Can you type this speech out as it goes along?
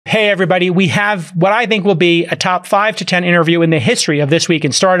Hey, everybody. We have what I think will be a top 5 to 10 interview in the history of This Week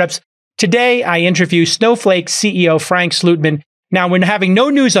in Startups. Today, I interview Snowflake CEO Frank Slootman. Now, we're having no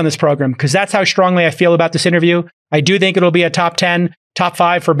news on this program because that's how strongly I feel about this interview. I do think it'll be a top 10, top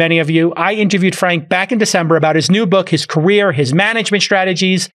 5 for many of you. I interviewed Frank back in December about his new book, his career, his management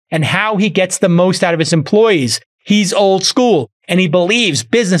strategies, and how he gets the most out of his employees. He's old school, and he believes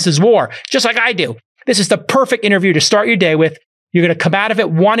business is war, just like I do. This is the perfect interview to start your day with. You're going to come out of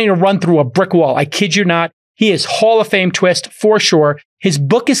it wanting to run through a brick wall. I kid you not. He is Hall of Fame twist for sure. His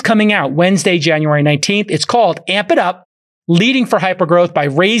book is coming out Wednesday, January 19th. It's called Amp It Up, Leading for Hypergrowth by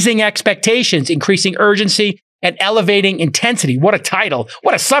Raising Expectations, Increasing Urgency, and Elevating Intensity. What a title.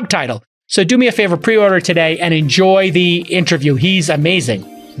 What a subtitle. So do me a favor, pre-order today and enjoy the interview. He's amazing.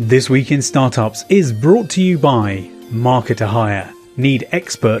 This Week in Startups is brought to you by Marketer Hire. Need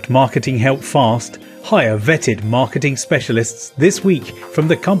expert marketing help fast? Hire vetted marketing specialists this week from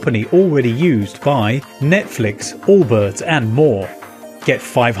the company already used by Netflix, Allbirds, and more. Get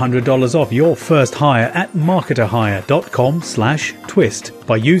 $500 off your first hire at marketerhire.com/twist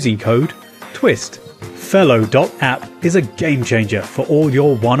by using code TWIST. Fellow.app is a game changer for all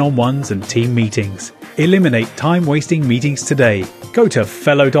your one-on-ones and team meetings. Eliminate time-wasting meetings today. Go to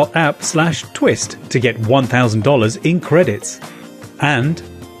fellow.app/twist to get $1,000 in credits. And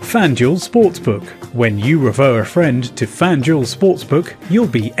FanDuel Sportsbook. When you refer a friend to FanDuel Sportsbook, you'll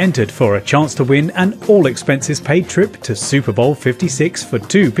be entered for a chance to win an all-expenses-paid trip to Super Bowl 56 for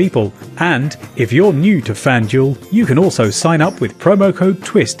 2 people. And if you're new to FanDuel, you can also sign up with promo code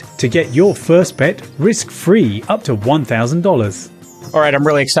TWIST to get your first bet risk-free up to $1,000. All right, I'm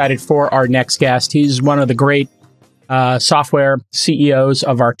really excited for our next guest. He's one of the great software CEOs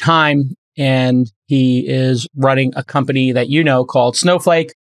of our time, and he is running a company that you know called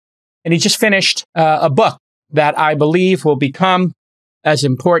Snowflake. And he just finished a book that I believe will become as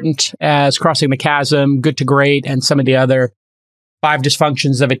important as Crossing the Chasm, Good to Great, and some of the other 5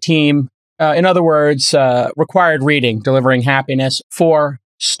 dysfunctions of a team. In other words, required reading, delivering happiness for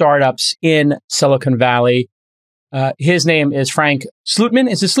startups in Silicon Valley. His name is Frank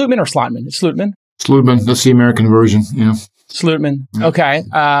Slootman. Is it Slootman or Slootman? It's Slootman. Slootman. That's the American version. Yeah. Slootman. Yeah. Okay.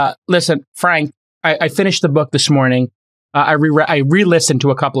 Listen, Frank, I finished the book this morning. I re-listened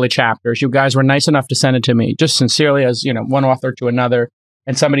to a couple of chapters. You guys were nice enough to send it to me, just sincerely as, one author to another,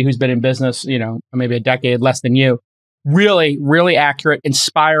 and somebody who's been in business, maybe a decade less than you. Really, really accurate,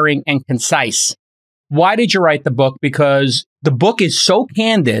 inspiring, and concise. Why did you write the book? Because the book is so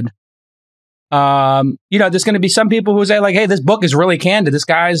candid. There's going to be some people who say like, hey, this book is really candid. This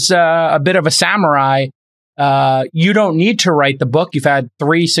guy's a bit of a samurai. You don't need to write the book. You've had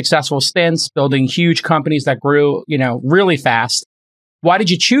 3 successful stints building huge companies that grew, really fast. Why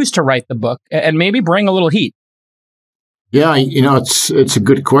did you choose to write the book and maybe bring a little heat? Yeah, it's a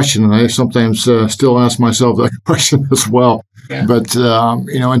good question. And I sometimes still ask myself that question as well. Yeah. But,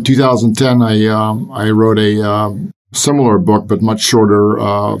 in 2010, I wrote a similar book, but much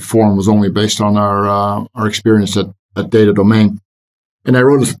shorter form, was only based on our experience at Data Domain. And I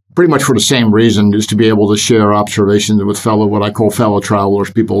wrote it pretty much for the same reason, just to be able to share observations with what I call fellow travelers,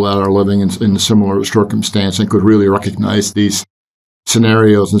 people that are living in a similar circumstance and could really recognize these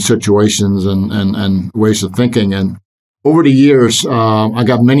scenarios and situations and ways of thinking. And over the years, I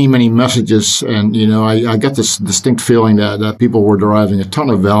got many, many messages, and, I got this distinct feeling that people were deriving a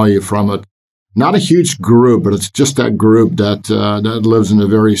ton of value from it. Not a huge group, but it's just that group that lives in a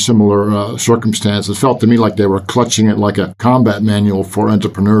very similar circumstance. It felt to me like they were clutching it like a combat manual for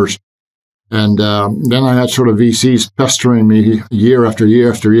entrepreneurs. And then I had sort of VCs pestering me year after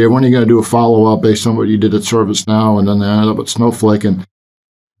year after year. When are you going to do a follow-up based on what you did at ServiceNow? And then I ended up at Snowflake. And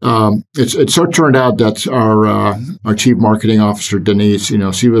it so turned out that our chief marketing officer, Denise,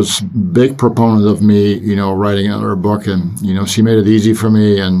 she was a big proponent of me, writing another book. And, she made it easy for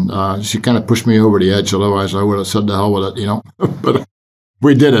me. And she kind of pushed me over the edge. Otherwise, I would have said the hell with it, But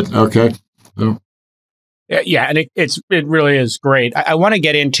we did it. Okay. So. Yeah. And it really is great. I want to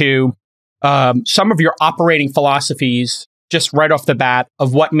get into some of your operating philosophies just right off the bat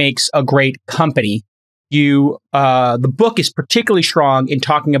of what makes a great company. The book is particularly strong in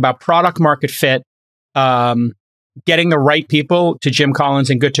talking about product market fit, getting the right people, to Jim Collins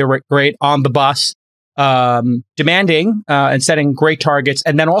and Good to Great, on the bus, demanding and setting great targets,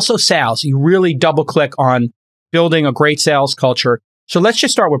 and then also sales. You really double click on building a great sales culture. So let's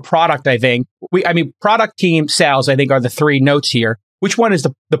just start with product, I think. Product, team, sales, I think, are the 3 notes here. Which one is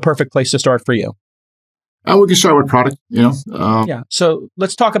the perfect place to start for you? We can start with product, Yeah. So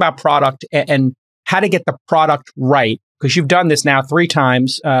let's talk about product and how to get the product right, because you've done this now 3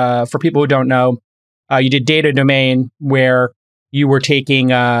 times. For people who don't know, you did Data Domain, where you were taking,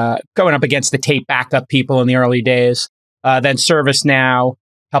 going up against the tape backup people in the early days. Then ServiceNow,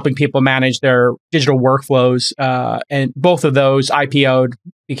 helping people manage their digital workflows. And both of those IPO'd,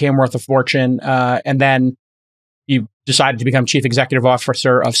 became worth a fortune. And then you decided to become chief executive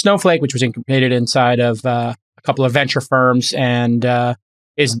officer of Snowflake, which was incubated inside of a couple of venture firms, and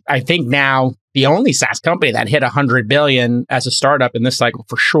is, I think, now the only SaaS company that hit 100 billion as a startup in this cycle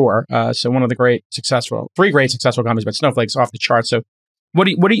for sure. So one of the three great successful companies, but Snowflake's off the charts. So what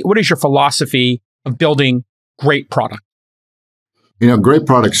is your philosophy of building great product? Great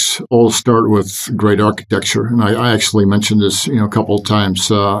products all start with great architecture. And I actually mentioned this, a couple of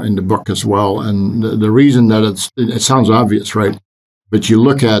times in the book as well. And the reason that it sounds obvious, right? But you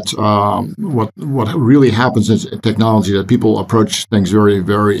look at what really happens in technology, that people approach things very,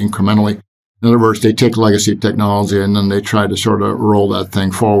 very incrementally. In other words, they take legacy technology and then they try to sort of roll that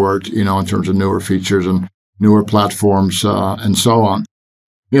thing forward, in terms of newer features and newer platforms and so on.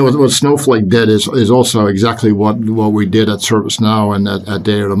 What Snowflake did is also exactly what we did at ServiceNow and at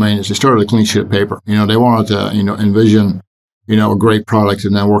Data Domain. Is they started a clean sheet of paper. They wanted to, envision, a great product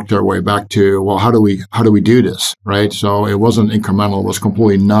and then work their way back to, well, how do we do this, right? So it wasn't incremental; it was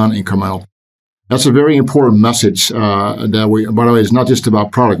completely non-incremental. That's a very important message that by the way, it's not just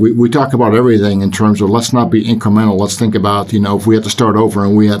about product. We talk about everything in terms of let's not be incremental. Let's think about, if we had to start over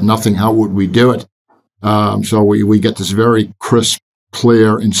and we had nothing, how would we do it? So we get this very crisp,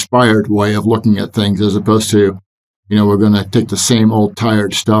 clear, inspired way of looking at things as opposed to, we're going to take the same old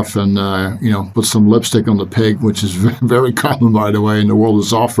tired stuff and, put some lipstick on the pig, which is very common, by the way, in the world of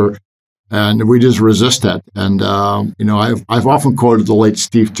software. And we just resist that. And, I've often quoted the late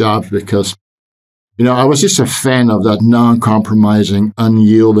Steve Jobs because, I was just a fan of that non-compromising,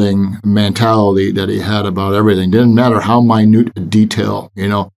 unyielding mentality that he had about everything. Didn't matter how minute a detail,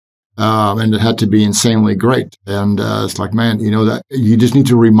 and it had to be insanely great. And it's like, man, that you just need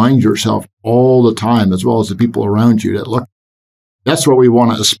to remind yourself all the time, as well as the people around you, that look, that's what we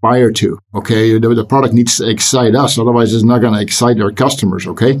want to aspire to. Okay, the product needs to excite us, otherwise it's not going to excite our customers.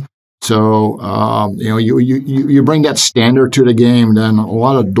 Okay, so you bring that standard to the game, then a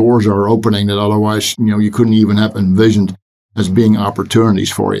lot of doors are opening that otherwise you couldn't even have envisioned as being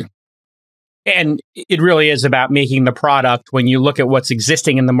opportunities for you. And it really is about making the product, when you look at what's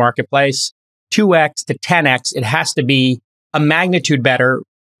existing in the marketplace, 2x to 10x, it has to be a magnitude better,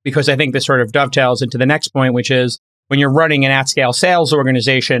 because I think this sort of dovetails into the next point, which is when you're running an at-scale sales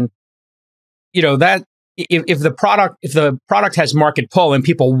organization, that if the product has market pull and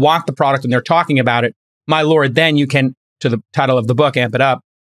people want the product and they're talking about it, my Lord, then you can, to the title of the book, Amp It Up,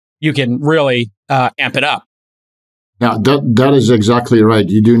 you can really amp it up. Yeah, that is exactly right.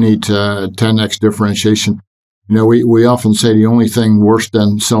 You do need 10x differentiation. We often say the only thing worse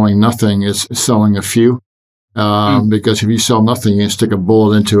than selling nothing is selling a few. Because if you sell nothing, you can stick a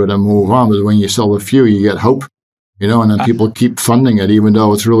bullet into it and move on. But when you sell a few, you get hope, and then people keep funding it, even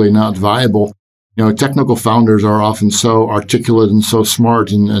though it's really not viable. Technical founders are often so articulate and so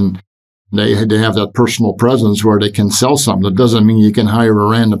smart, and they have that personal presence where they can sell something. That doesn't mean you can hire a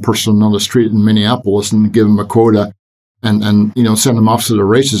random person on the street in Minneapolis and give them a quota and send them off to the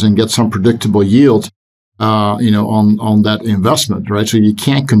races and get some predictable yield, on that investment, right? So you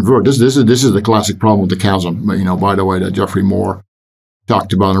can't convert. This is the classic problem with the chasm, by the way, that Jeffrey Moore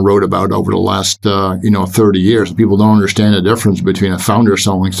talked about and wrote about over the last, 30 years. People don't understand the difference between a founder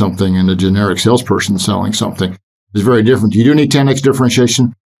selling something and a generic salesperson selling something. It's very different. You do need 10x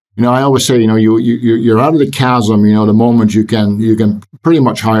differentiation. I always say, you're out of the chasm, the moment you can pretty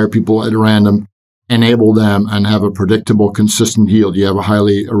much hire people at random, enable them, and have a predictable, consistent yield. You have a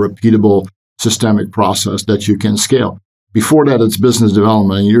highly repeatable systemic process that you can scale. Before that, it's business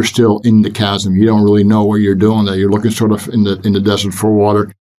development, and you're still in the chasm. You don't really know what you're doing there. You're looking sort of in the desert for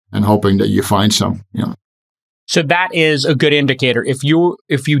water and hoping that you find some. So that is a good indicator. If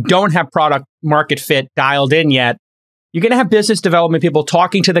you don't have product market fit dialed in yet, you're going to have business development people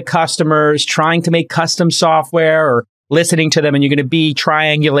talking to the customers, trying to make custom software or listening to them, and you're going to be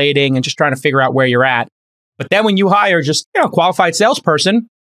triangulating and just trying to figure out where you're at. But then when you hire just a qualified salesperson,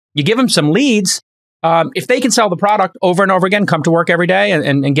 you give them some leads. If they can sell the product over and over again, come to work every day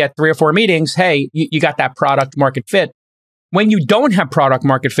and get 3 or 4 meetings, hey, you got that product market fit. When you don't have product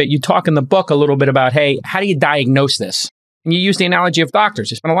market fit, you talk in the book a little bit about, hey, how do you diagnose this? And you use the analogy of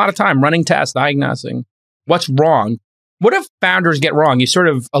doctors. You spend a lot of time running tests, diagnosing what's wrong. What if founders get wrong? You sort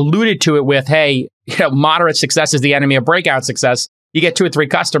of alluded to it with, hey, moderate success is the enemy of breakout success. You get 2 or 3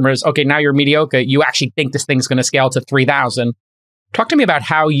 customers. Okay, now you're mediocre. You actually think this thing's going to scale to 3,000. Talk to me about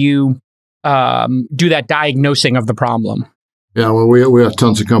how you do that diagnosing of the problem. Yeah, well, we have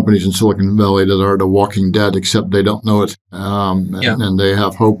tons of companies in Silicon Valley that are the walking dead, except they don't know it, and they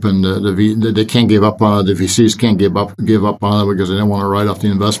have hope, and they can't give up on it. The VCs can't give up on it because they don't want to write off the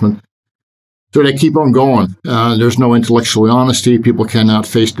investment. So they keep on going. There's no intellectual honesty. People cannot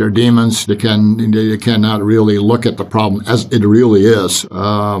face their demons. They cannot really look at the problem as it really is,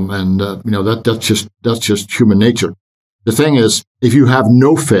 that's just human nature. The thing is, if you have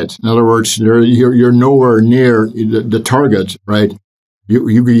no fit, in other words, you're nowhere near the target, right?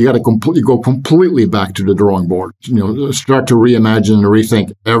 You got to go completely back to the drawing board. Start to reimagine and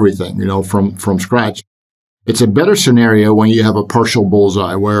rethink everything, from scratch. It's a better scenario when you have a partial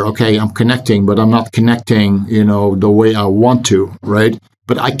bullseye where, okay, I'm connecting, but I'm not connecting, the way I want to, right?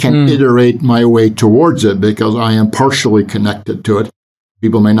 But I can iterate my way towards it because I am partially connected to it.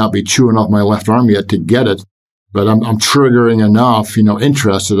 People may not be chewing off my left arm yet to get it, but I'm triggering enough,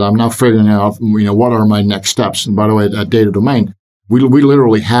 interest that I'm now figuring out, what are my next steps. And by the way, at Data Domain, we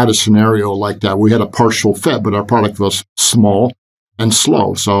literally had a scenario like that. We had a partial fit, but our product was small and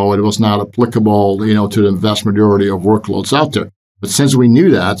slow. So it was not applicable, to the vast majority of workloads out there. But since we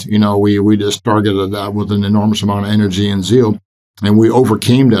knew that, we just targeted that with an enormous amount of energy and zeal. And we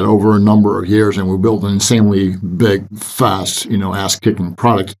overcame that over a number of years, and we built an insanely big, fast, ass-kicking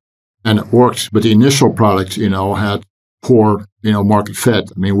product. And it worked, but the initial product, had poor, market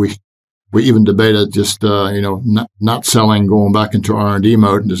fit. I mean, we even debated just, not selling, going back into R&D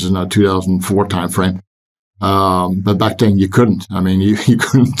mode. This is now 2004 timeframe. But back then you couldn't. I mean, you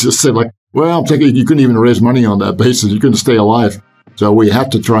couldn't just say like, well, I'm thinking you couldn't even raise money on that basis. You couldn't stay alive. So we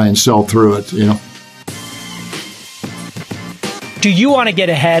had to try and sell through it, Do you want to get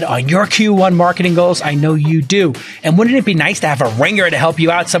ahead on your Q1 marketing goals? I know you do. And wouldn't it be nice to have a ringer to help you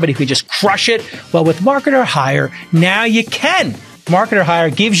out, somebody who could just crush it? Well, with Marketer Hire, now you can. Marketer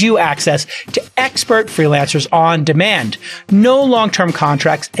Hire gives you access to expert freelancers on demand. No long-term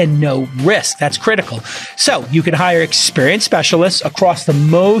contracts and no risk. That's critical. So you can hire experienced specialists across the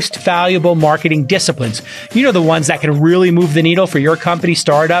most valuable marketing disciplines. The ones that can really move the needle for your company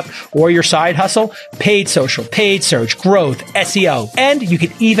startup or your side hustle: paid social, paid search, growth, SEO, and you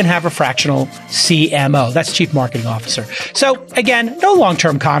can even have a fractional CMO. That's Chief Marketing Officer. So again, no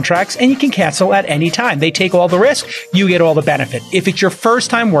long-term contracts, and you can cancel at any time. They take all the risk. You get all the benefit. If it's your first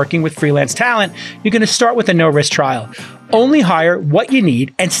time working with freelance talent, you're going to start with a no-risk trial. Only hire what you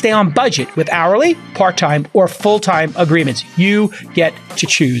need and stay on budget with hourly, part-time, or full-time agreements. You get to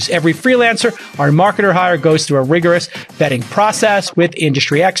choose. Every freelancer on Marketer Hire goes through a rigorous vetting process with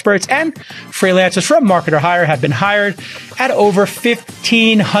industry experts, and freelancers from Marketer Hire have been hired at over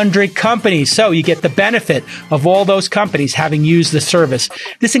 1,500 companies. So you get the benefit of all those companies having used the service.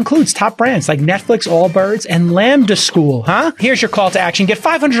 This includes top brands like Netflix, Allbirds, and Lambda School. Here's your call to action. Get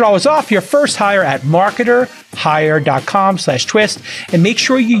 $500 off your first hire at marketerhire.com/twist, and make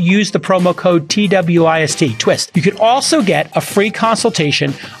sure you use the promo code TWIST, twist. You can also get a free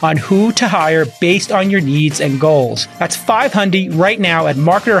consultation on who to hire based on your needs and goals. That's $500 right now at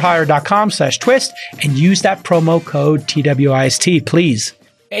marketerhire.com/twist, and use that promo code TWIST, please.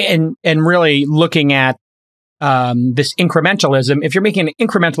 And really looking at this incrementalism, if you're making an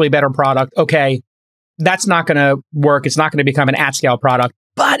incrementally better product, okay, that's not going to work. It's not going to become an at-scale product.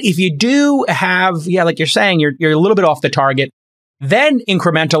 But if you do have, like you're saying, you're a little bit off the target, then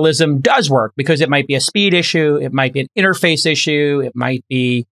incrementalism does work, because it might be a speed issue. It might be an interface issue. It might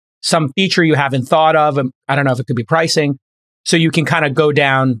be some feature you haven't thought of. I don't know if it could be pricing. So you can kind of go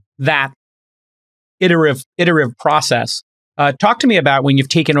down that iterative process. Talk to me about when you've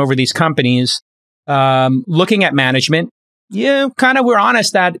taken over these companies, looking at management. You kind of were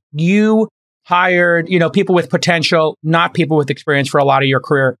honest that you hired, people with potential, not people with experience for a lot of your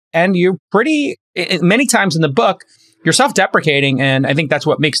career. And you're many times in the book, you're self-deprecating. And I think that's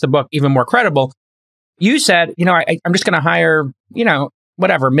what makes the book even more credible. You said, I'm just going to hire,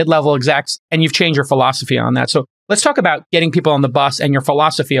 whatever, mid-level execs, and you've changed your philosophy on that. So let's talk about getting people on the bus and your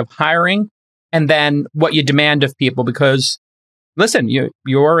philosophy of hiring, and then what you demand of people, because listen,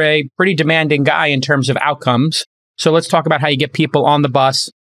 you're a pretty demanding guy in terms of outcomes. So let's talk about how you get people on the bus.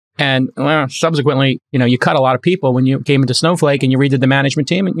 And subsequently, you cut a lot of people when you came into Snowflake and you redid the management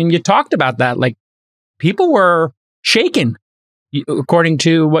team, and you talked about that. Like, people were shaken, according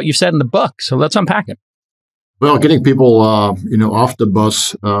to what you said in the book. So let's unpack it. Well, getting people, off the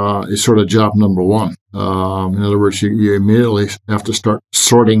bus is sort of job number one. In other words, you immediately have to start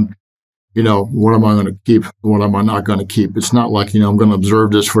sorting, what am I going to keep? What am I not going to keep? It's not like, I'm going to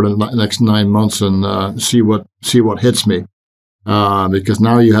observe this for the next 9 months and see what hits me. Because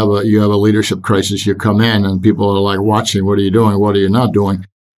now you have a leadership crisis. You come in and people are like watching, what are you doing? What are you not doing?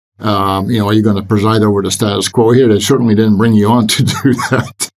 Are you going to preside over the status quo here? They certainly didn't bring you on to do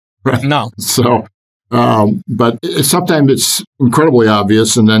that. Right? No. So, but sometimes it's incredibly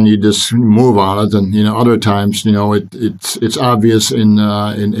obvious, and then you just move on it. And other times, it's obvious in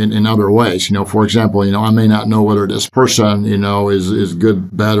other ways. For example, I may not know whether this person, is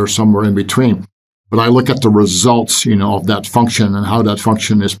good, bad, or somewhere in between. But I look at the results, of that function and how that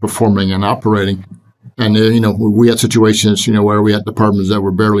function is performing and operating. And, we had situations, where we had departments that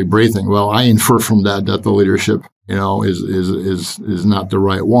were barely breathing. Well, I infer from that the leadership, is not the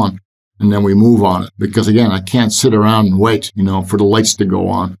right one. And then we move on it because, again, I can't sit around and wait, for the lights to go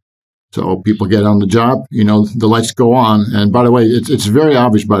on. So people get on the job, the lights go on. And by the way, it's very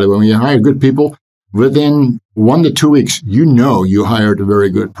obvious, by the way, when you hire good people, within 1 to 2 weeks, you hired a very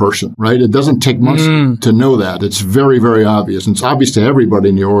good person, right? It doesn't take months to know that. It's very, very obvious. And it's obvious to everybody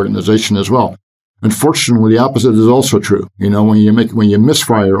in the organization as well. Unfortunately, the opposite is also true. When you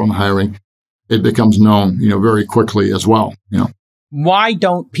misfire on hiring, it becomes known, very quickly as well. Why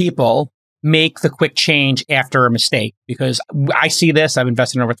don't people make the quick change after a mistake? Because I see this. I've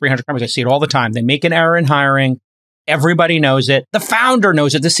invested in over 300 companies. I see it all the time. They make an error in hiring. Everybody knows it. The founder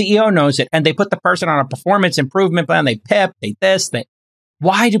knows it. The CEO knows it. And they put the person on a performance improvement plan. They PIP,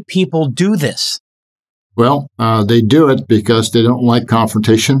 Why do people do this? Well, they do it because they don't like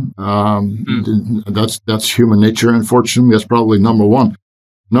confrontation. That's human nature. Unfortunately, that's probably number one.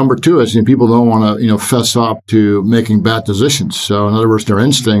 Number two is people don't want to fess up to making bad decisions. So in other words, their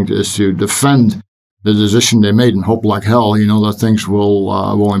instinct is to defend the decision they made and hope like hell that things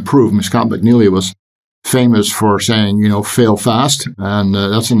will improve. Scott McNeely was famous for saying fail fast, and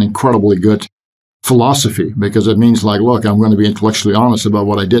that's an incredibly good philosophy because it means look, I'm going to be intellectually honest about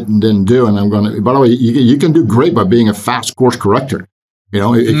what I did and didn't do, and I'm going to. By the way, you can do great by being a fast course corrector.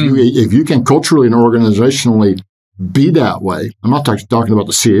 If you can culturally and organizationally be that way. I'm not talking about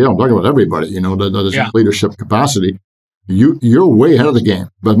the CEO. I'm talking about everybody. That is in leadership capacity. You're way ahead of the game.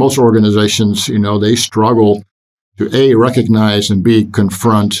 But most organizations, they struggle to recognize and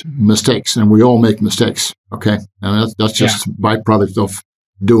confront mistakes, and we all make mistakes. Okay, and that's just byproduct of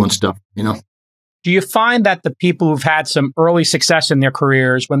doing stuff. Do you find that the people who've had some early success in their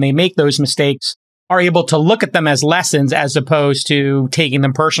careers, when they make those mistakes, are able to look at them as lessons as opposed to taking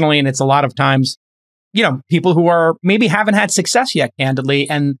them personally? And it's a lot of times, people who are maybe haven't had success yet, candidly,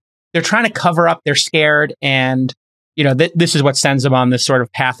 and they're trying to cover up, they're scared, and, this is what sends them on this sort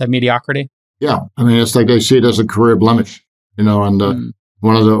of path of mediocrity. Yeah. I mean, it's like they see it as a career blemish, and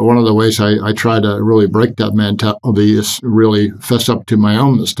one of the ways I try to really break that mentality is really fess up to my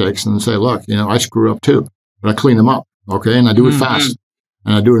own mistakes and say, look, I screw up too, but I clean them up. Okay. And I do it fast,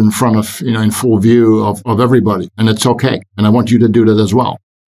 and I do it in front of, in full view of everybody, and it's okay. And I want you to do that as well.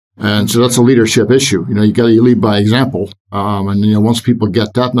 And so that's a leadership issue. You lead by example. And once people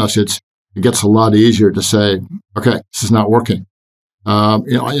get that message, it gets a lot easier to say, okay, this is not working.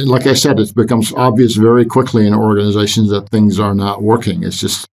 Like I said, it becomes obvious very quickly in organizations that things are not working. It's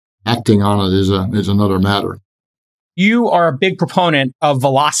just acting on it is another matter. You are a big proponent of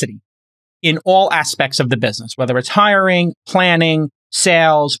velocity in all aspects of the business, whether it's hiring, planning,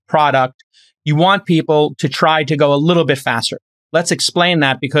 sales, product. You want people to try to go a little bit faster. Let's explain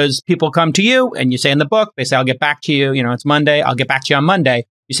that, because people come to you and you say in the book, they say, I'll get back to you. It's Monday. I'll get back to you on Monday.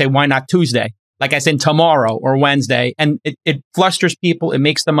 You say, why not Tuesday? Like I said, tomorrow or Wednesday. And it flusters people. It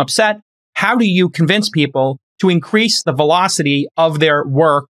makes them upset. How do you convince people to increase the velocity of their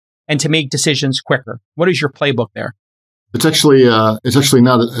work and to make decisions quicker? What is your playbook there? It's actually not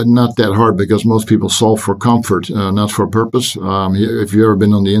that hard, because most people solve for comfort, not for purpose. If you've ever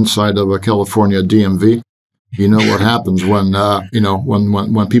been on the inside of a California DMV, you know what happens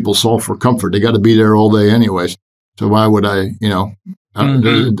when people solve for comfort. They got to be there all day anyways. So why would I,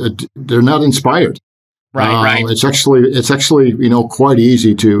 they're not inspired. Right. It's actually, quite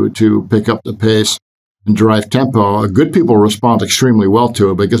easy to pick up the pace and drive tempo. Good people respond extremely well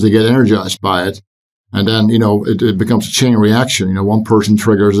to it because they get energized by it. And then, it becomes a chain reaction. One person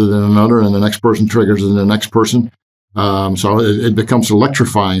triggers it in another, and the next person triggers it in the next person. So it becomes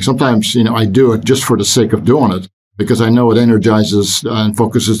electrifying. Sometimes, I do it just for the sake of doing it, because I know it energizes and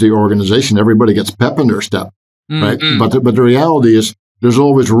focuses the organization. Everybody gets pep in their step, right? But the reality is there's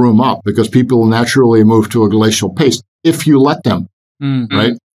always room up, because people naturally move to a glacial pace if you let them,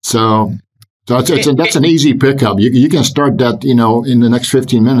 right? So that's an easy pickup. You can start that, in the next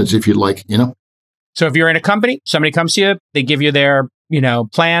 15 minutes if you'd like, So if you're in a company, somebody comes to you, they give you their,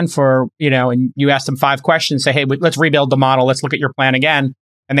 plan for, and you ask them 5 questions, say, hey, let's rebuild the model. Let's look at your plan again.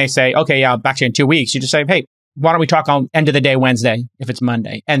 And they say, okay, yeah, I'll back to you in 2 weeks. You just say, hey, why don't we talk on end of the day Wednesday if it's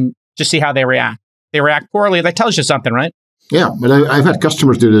Monday, and just see how they react. They react poorly. That tells you something, right? Yeah, but I've had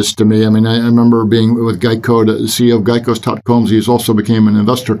customers do this to me. I mean, I remember being with Geico, the CEO of Geico, Todd Combs. He also became an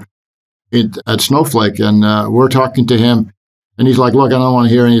investor at Snowflake, and we're talking to him, and he's like, "Look, I don't want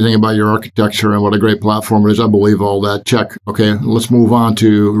to hear anything about your architecture and what a great platform it is. I believe all that. Check. Okay, let's move on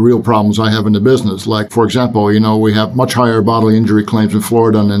to real problems I have in the business. Like, for example, we have much higher bodily injury claims in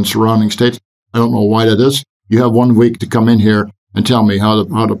Florida and in surrounding states. I don't know why that is. You have 1 week to come in here and tell me how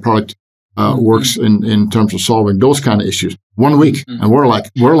the product works in terms of solving those kind of issues. 1 week, and we're like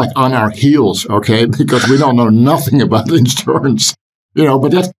on our heels, okay, because we don't know nothing about insurance,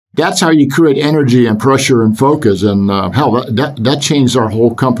 But that's how you create energy and pressure and focus, and that changed our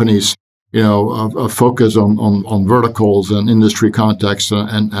whole company's of focus on verticals and industry context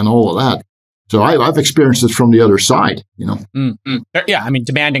and all of that. So I've experienced this from the other side, Yeah, I mean,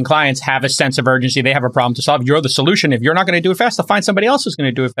 demanding clients have a sense of urgency. They have a problem to solve. You're the solution. If you're not going to do it fast, they'll find somebody else who's going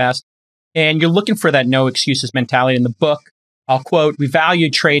to do it fast. And you're looking for that no excuses mentality. In the book, I'll quote, "We value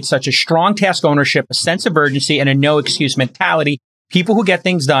traits such as strong task ownership, a sense of urgency, and a no excuse mentality. People who get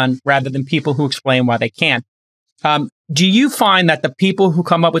things done rather than people who explain why they can't." Do you find that the people who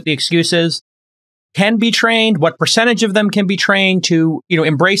come up with the excuses can be trained? What percentage of them can be trained to,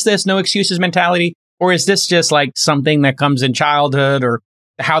 embrace this no excuses mentality? Or is this just like something that comes in childhood or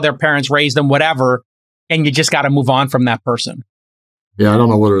how their parents raised them, whatever, and you just got to move on from that person? Yeah, I don't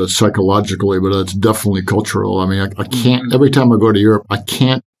know whether it's psychologically, but it's definitely cultural. I mean, I can't, every time I go to Europe, I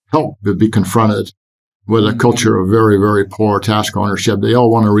can't help but be confronted with a culture of very, very poor task ownership. They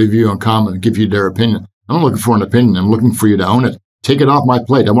all want to review and comment and give you their opinion. I'm not looking for an opinion. I'm looking for you to own it. Take it off my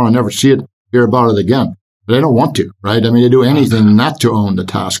plate. I want to never see it, hear about it again. But they don't want to, right? I mean, they do anything not to own the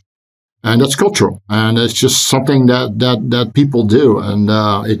task. And that's cultural. And it's just something that people do. And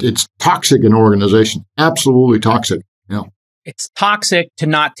it's toxic in organization. Absolutely toxic, It's toxic to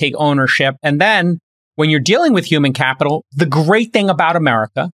not take ownership. And then when you're dealing with human capital, the great thing about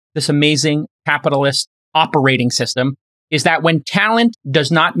America, this amazing capitalist operating system, is that when talent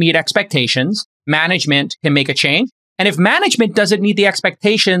does not meet expectations, management can make a change. And if management doesn't meet the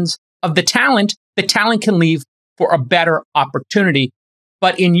expectations of the talent can leave for a better opportunity.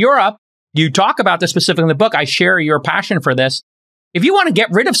 But in Europe, you talk about this specifically in the book. I share your passion for this. If you want to get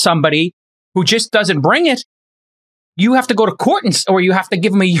rid of somebody who just doesn't bring it, you have to go to court or you have to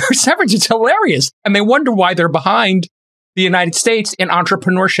give them a year's severance. It's hilarious. And they wonder why they're behind the United States in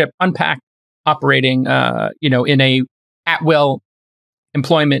entrepreneurship, unpack operating, in a at-will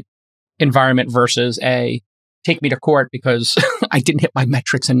employment environment versus a take me to court because I didn't hit my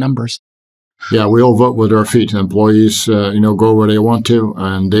metrics and numbers. Yeah, we all vote with our feet. Employees, go where they want to,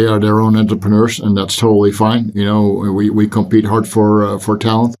 and they are their own entrepreneurs, and that's totally fine. We compete hard for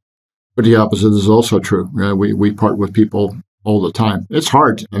talent. But the opposite is also true. We part with people all the time. It's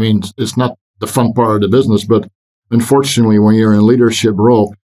hard. I mean, it's not the fun part of the business, but unfortunately, when you're in a leadership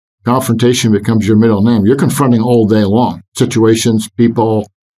role, confrontation becomes your middle name. You're confronting all day long. Situations, people,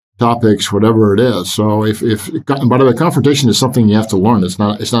 topics, whatever it is. So by the way, confrontation is something you have to learn. It's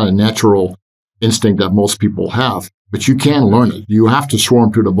not a natural instinct that most people have, but you can learn it. You have to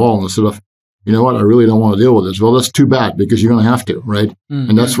swarm to the ball instead of, you know what, I really don't want to deal with this. Well, that's too bad because you're going to have to, right? Mm-hmm.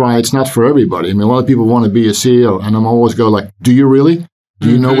 And that's why it's not for everybody. I mean, a lot of people want to be a CEO, and I'm always go like, do you really?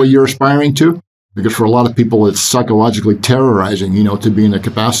 Do you know what you're aspiring to? Because for a lot of people, it's psychologically terrorizing, to be in a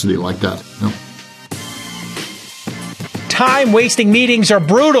capacity like that. Time-wasting meetings are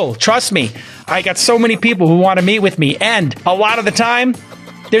brutal. Trust me. I got so many people who want to meet with me, and a lot of the time,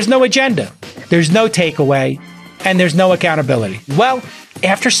 there's no agenda, there's no takeaway, and there's no accountability. Well,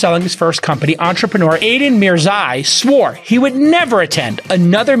 after selling his first company, entrepreneur Aiden Mirzai swore he would never attend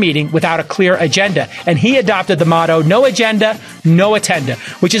another meeting without a clear agenda. And he adopted the motto, no agenda, no attenda,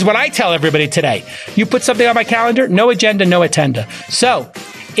 which is what I tell everybody today. You put something on my calendar, no agenda, no attenda. So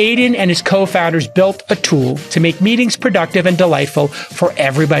Aiden and his co-founders built a tool to make meetings productive and delightful for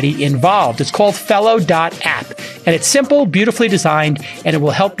everybody involved. It's called Fellow.app, and it's simple, beautifully designed, and it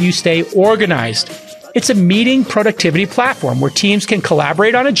will help you stay organized. It's a meeting productivity platform where teams can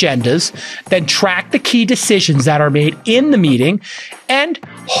collaborate on agendas, then track the key decisions that are made in the meeting, and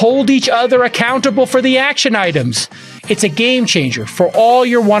hold each other accountable for the action items. It's a game changer for all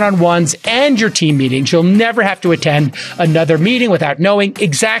your one-on-ones and your team meetings. You'll never have to attend another meeting without knowing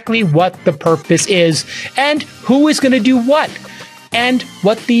exactly what the purpose is and who is going to do what and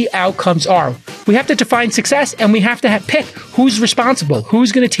what the outcomes are. We have to define success, and we have to pick who's responsible,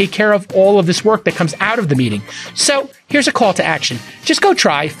 who's going to take care of all of this work that comes out of the meeting. So here's a call to action. Just go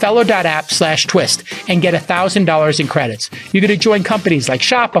try fellow.app/twist and get $1,000 in credits. You're going to join companies like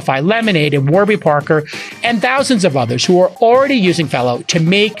Shopify, Lemonade, and Warby Parker, and thousands of others who are already using Fellow to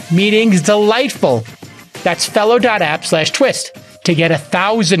make meetings delightful. That's fellow.app/twist to get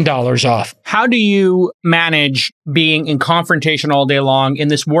 $1,000 off. How do you manage being in confrontation all day long in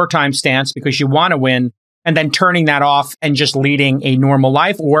this wartime stance because you want to win, and then turning that off and just leading a normal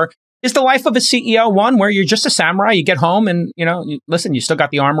life? Or is the life of a CEO one where you're just a samurai, you get home and, listen, you still got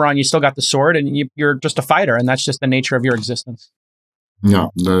the armor on, you still got the sword, and you're just a fighter, and that's just the nature of your existence? Yeah,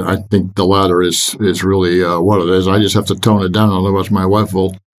 I think the latter is really what it is. I just have to tone it down, otherwise my wife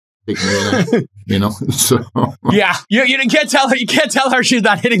will take me in, so. Yeah, you can't tell her. You can't tell her she's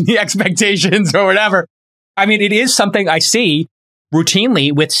not hitting the expectations or whatever. I mean, it is something I see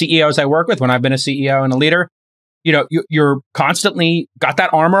routinely with CEOs I work with when I've been a CEO and a leader. You're constantly got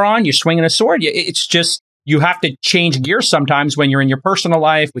that armor on, you're swinging a sword. It's just, you have to change gears sometimes when you're in your personal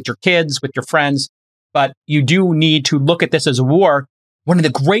life, with your kids, with your friends. But you do need to look at this as a war. One of the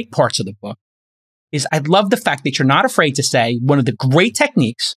great parts of the book is I love the fact that you're not afraid to say one of the great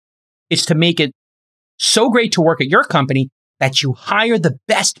techniques is to make it so great to work at your company that you hire the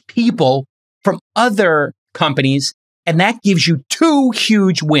best people from other companies. And that gives you 2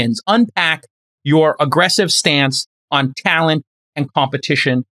 huge wins. Unpack your aggressive stance on talent and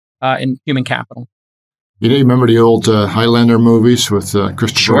competition in human capital. You remember the old Highlander movies with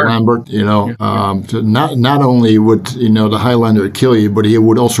Christopher Sure. Lambert? Not only would the Highlander kill you, but he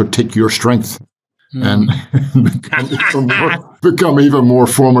would also take your strength and become even more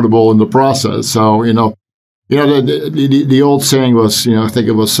formidable in the process. So the old saying was, I think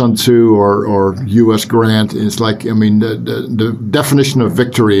it was Sun Tzu or U.S. Grant. It's like, the definition of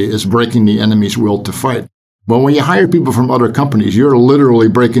victory is breaking the enemy's will to fight. But when you hire people from other companies, you're literally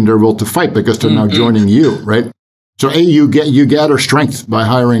breaking their will to fight because they're now joining you, right? So A, you gather strength by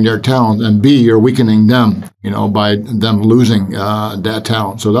hiring their talent, and B, you're weakening them, by them losing that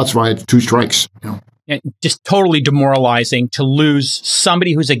talent. So that's why it's 2 strikes. Just totally demoralizing to lose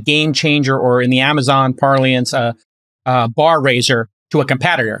somebody who's a game changer, or in the Amazon parlance, a bar raiser, to a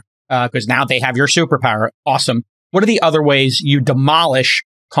competitor, because now they have your superpower. Awesome. What are the other ways you demolish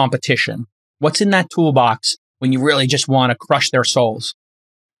competition? What's in that toolbox when you really just want to crush their souls?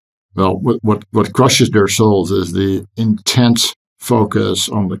 Well, what crushes their souls is the intense focus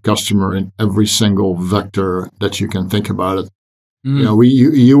on the customer in every single vector that you can think about it.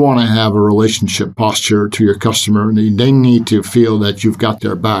 You want to have a relationship posture to your customer, and they need to feel that you've got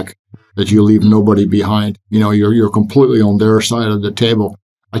their back, that you leave nobody behind. You're completely on their side of the table.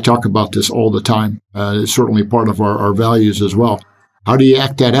 I talk about this all the time. It's certainly part of our values as well. How do you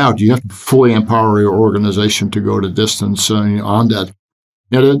act that out? You have to fully empower your organization to go the distance on that.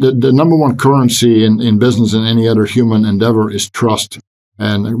 The number one currency in business and any other human endeavor is trust.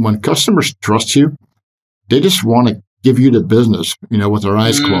 And when customers trust you, they just want to give you the business, with their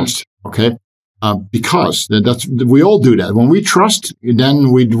eyes closed. Okay. Because we all do that. When we trust,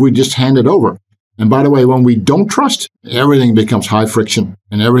 then we just hand it over. And by the way, when we don't trust, everything becomes high friction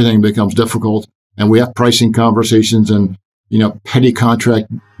and everything becomes difficult. And we have pricing conversations and, petty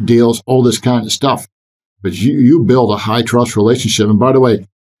contract deals, all this kind of stuff. But you build a high trust relationship. And by the way,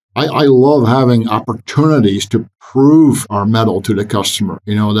 I love having opportunities to prove our mettle to the customer,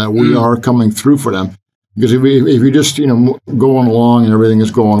 that we are coming through for them. Because if you're just, going along and everything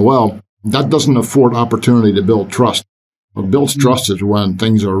is going well, that doesn't afford opportunity to build trust. What builds trust is when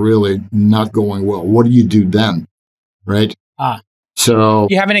things are really not going well. What do you do then? Right? So,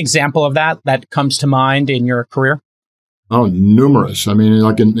 do you have an example of that comes to mind in your career? Oh, numerous.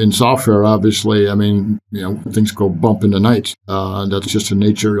 Like in software, obviously, things go bump in the night. That's just the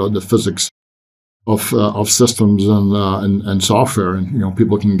nature of the physics of systems and software. And,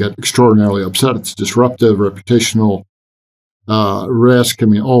 people can get extraordinarily upset. It's disruptive, reputational risk.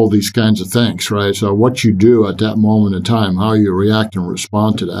 All these kinds of things, right? So what you do at that moment in time, how you react and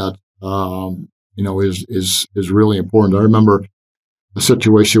respond to that, is really important. I remember a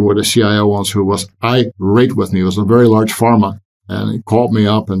situation with a CIO once who was irate with me. It was a very large pharma, and he called me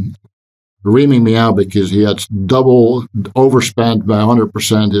up and reaming me out because he had double overspent by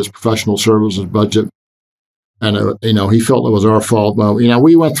 100% his professional services budget. And, he felt it was our fault. Well,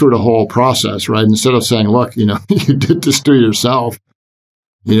 we went through the whole process, right? Instead of saying, look, you did this to yourself,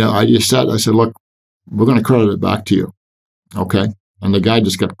 I said, look, we're going to credit it back to you. Okay. And the guy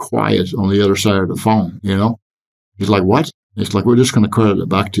just got quiet on the other side of the phone, He's like, what? It's like, we're just going to credit it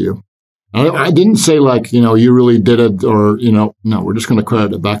back to you. I didn't say like, you really did it or, no, we're just going to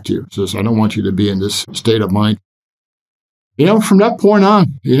credit it back to you. It says, I don't want you to be in this state of mind. From that point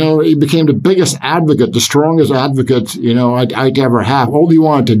on, he became the biggest advocate, the strongest advocate, I'd ever have. All he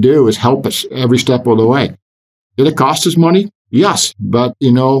wanted to do is help us every step of the way. Did it cost us money? Yes. But,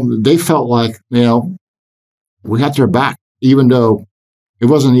 they felt like, we had their back, even though it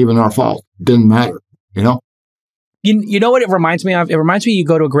wasn't even our fault. It didn't matter. you know? You know what it reminds me of? It reminds me you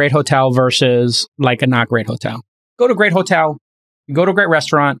go to a great hotel versus like a not great hotel. Go to a great hotel, you go to a great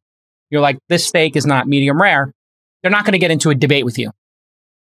restaurant, you're like, this steak is not medium rare. They're not going to get into a debate with you.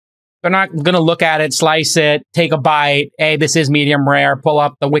 They're not going to look at it, slice it, take a bite. Hey, this is medium rare. Pull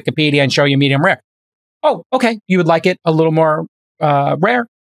up the Wikipedia and show you medium rare. Oh, okay. You would like it a little more rare?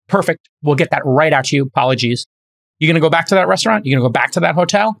 Perfect. We'll get that right out to you. Apologies. You're going to go back to that restaurant? You're going to go back to that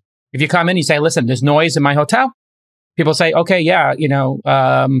hotel? If you come in, you say, listen, there's noise in my hotel. People say, okay, yeah,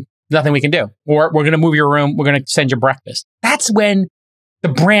 nothing we can do. Or we're going to move your room. We're going to send you breakfast. That's when the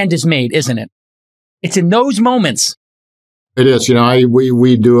brand is made, isn't it? It's in those moments. It is.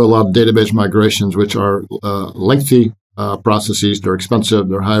 We do a lot of database migrations, which are lengthy processes. They're expensive.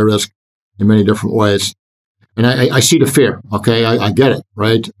 They're high risk in many different ways. And I see the fear. Okay, I get it,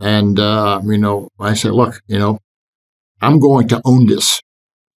 right? And I say, look, I'm going to own this,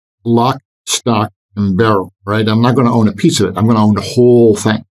 lock, stock, and barrel, right? I'm not going to own a piece of it. I'm going to own the whole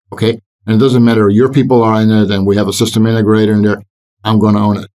thing. Okay, and it doesn't matter. Your people are in it, and we have a system integrator in there. I'm going to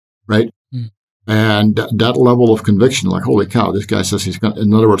own it, right? And that level of conviction, like, holy cow, this guy says he's going to,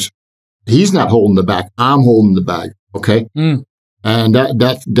 in other words, he's not holding the bag. I'm holding the bag. Okay. And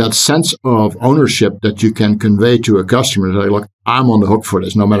that sense of ownership that you can convey to a customer, like, look, I'm on the hook for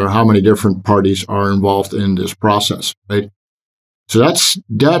this, no matter how many different parties are involved in this process. Right. So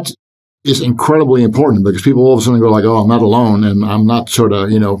that is incredibly important because people all of a sudden go like, oh, I'm not alone. And I'm not sort of,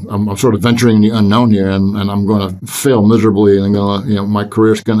 I'm sort of venturing the unknown here and I'm going to fail miserably and I'm going to, my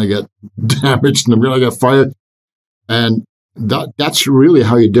career's going to get damaged and I'm going to get fired. And that's really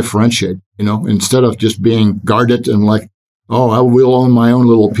how you differentiate, instead of just being guarded and like, oh, I will own my own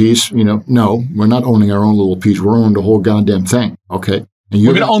little piece. No, we're not owning our own little piece. We're owning the whole goddamn thing. Okay. And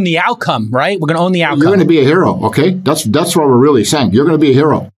we're going to own the outcome, right? We're going to own the outcome. You're going to be a hero. Okay. That's what we're really saying. You're going to be a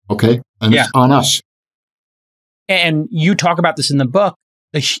hero. Okay. And it's on us. And you talk about this in the book.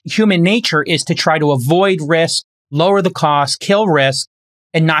 The human nature is to try to avoid risk, lower the cost, kill risk,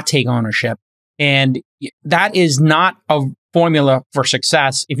 and not take ownership. And that is not a formula for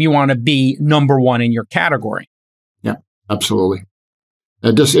success if you want to be number one in your category. Yeah, absolutely.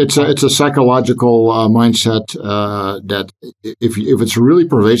 It's a psychological mindset that if it's really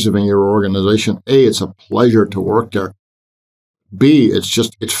pervasive in your organization, A, it's a pleasure to work there. B,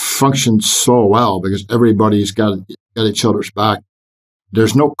 it functions so well because everybody's got each other's back.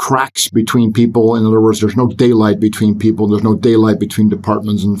 There's no cracks between people. In other words, there's no daylight between people. There's no daylight between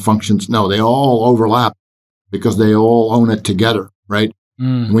departments and functions. No, they all overlap because they all own it together, right?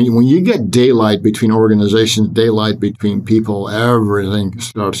 When you get daylight between organizations, daylight between people, everything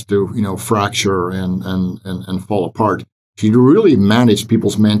starts to, fracture and fall apart. So you really manage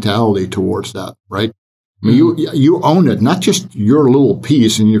people's mentality towards that, right? I mean, you own it, not just your little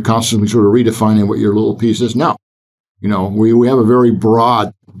piece, and you're constantly sort of redefining what your little piece is. No, we have a very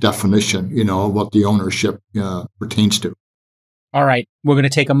broad definition, of what the ownership pertains to. All right, we're going to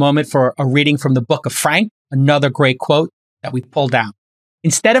take a moment for a reading from the book of Frank, another great quote that we pulled out.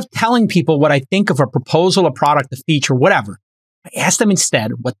 Instead of telling people what I think of a proposal, a product, a feature, whatever, I ask them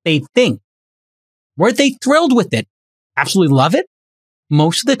instead what they think. Were they thrilled with it? Absolutely love it?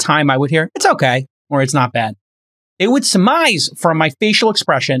 Most of the time I would hear, it's okay. Or it's not bad. They would surmise from my facial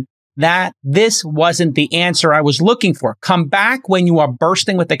expression that this wasn't the answer I was looking for. Come back when you are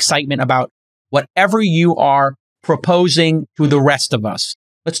bursting with excitement about whatever you are proposing to the rest of us.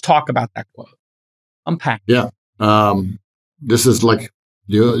 Let's talk about that quote. Unpack. Yeah. This is like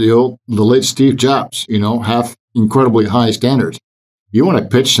the late Steve Jobs, have incredibly high standards. You want to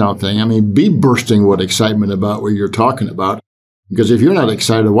pitch something, be bursting with excitement about what you're talking about. Because if you're not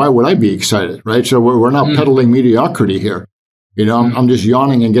excited, why would I be excited, right? So we're not peddling mediocrity here. I'm just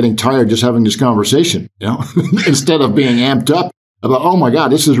yawning and getting tired just having this conversation, instead of being amped up about, oh my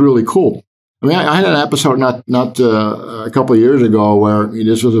God, this is really cool. I had an episode not a couple of years ago where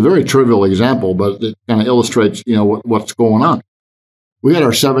this was a very trivial example, but it kind of illustrates, what's going on. We had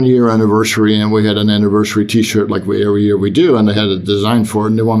our 7-year anniversary, and we had an anniversary T-shirt like every year we do, and they had a design for it,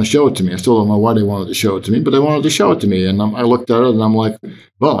 and they wanted to show it to me. I still don't know why they wanted to show it to me, but they wanted to show it to me. And I looked at it, and I'm like,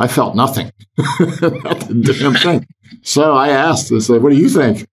 well, I felt nothing. Not the damn thing. So I asked, I said, what do you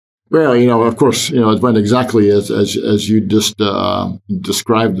think? Well, of course, it went exactly as you just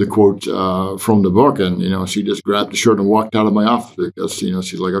described the quote from the book. And, she just grabbed the shirt and walked out of my office because,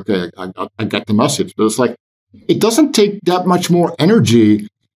 she's like, okay, I got the message. But it's like, it doesn't take that much more energy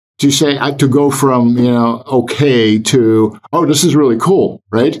to say, to go from, okay to, oh, this is really cool,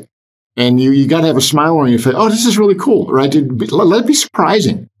 right? And you got to have a smile on your face. Oh, this is really cool, right? Let it be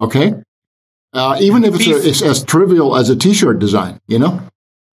surprising, okay? Even if it's as trivial as a T-shirt design,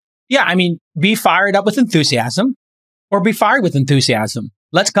 Yeah, I mean, be fired up with enthusiasm or be fired with enthusiasm.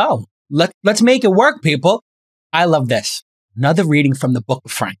 Let's go. Let's make it work, people. I love this. Another reading from the book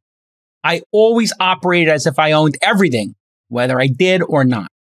of Frank. I always operated as if I owned everything, whether I did or not.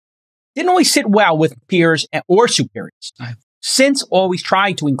 Didn't always sit well with peers or superiors. I've since always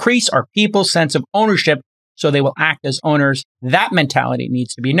tried to increase our people's sense of ownership so they will act as owners. That mentality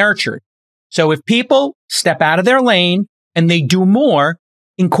needs to be nurtured. So if people step out of their lane and they do more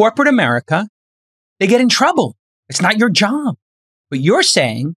in corporate America, they get in trouble. It's not your job. But you're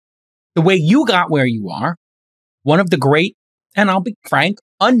saying the way you got where you are, one of the great, and I'll be frank,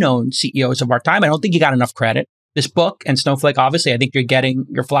 unknown CEOs of our time. I don't think you got enough credit. This book and Snowflake, obviously, I think you're getting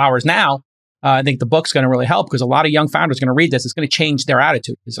your flowers now. I think the book's going to really help because a lot of young founders are going to read this. It's going to change their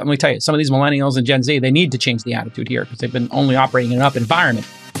attitude. Because let me tell you, some of these millennials and Gen Z, they need to change the attitude here because they've been only operating in an up environment.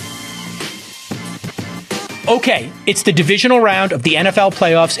 Okay, it's the divisional round of the NFL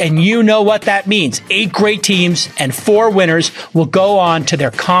playoffs, and you know what that means. 8 great teams and 4 winners will go on to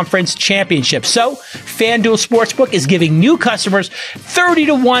their conference championship. So, FanDuel Sportsbook is giving new customers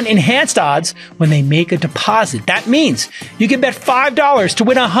 30-1 enhanced odds when they make a deposit. That means you can bet $5 to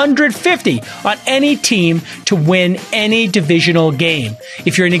win $150 on any team to win any divisional game.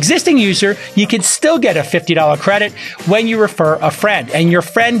 If you're an existing user, you can still get a $50 credit when you refer a friend, and your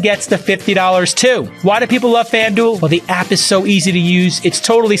friend gets the $50 too. Why do people love FanDuel? Well, the app is so easy to use. It's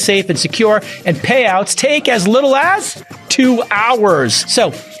totally safe and secure, and payouts take as little as 2 hours.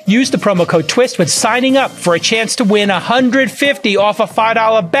 So use the promo code TWIST when signing up for a chance to win $150 off a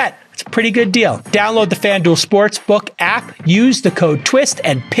 $5 bet. It's a pretty good deal. Download the FanDuel Sportsbook app, use the code TWIST,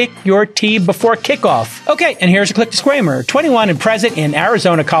 and pick your team before kickoff. Okay, and here's a quick disclaimer. 21 and present in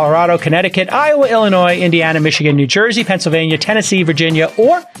Arizona, Colorado, Connecticut, Iowa, Illinois, Indiana, Michigan, New Jersey, Pennsylvania, Tennessee, Virginia,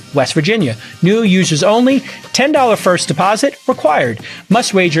 or West Virginia. New users only. $10 first deposit required.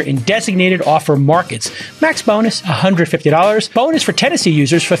 Must wager in designated offer markets. Max bonus, $150. Bonus for Tennessee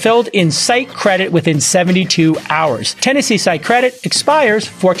users fulfilled in site credit within 72 hours. Tennessee site credit expires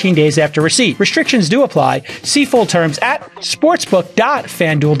 14 days after receipt. Restrictions do apply. See full terms at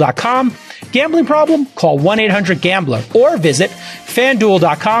sportsbook.fanduel.com. Gambling problem? Call 1-800-GAMBLER or visit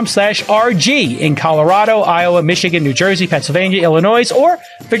fanduel.com/RG in Colorado, Iowa, Michigan, New Jersey, Pennsylvania, Illinois, or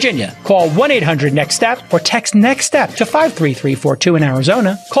Virginia. Call 1-800-NEXT-STEP or text NEXT STEP to 53342 in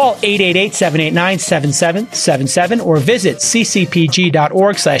Arizona. Call 888-789-7777 or visit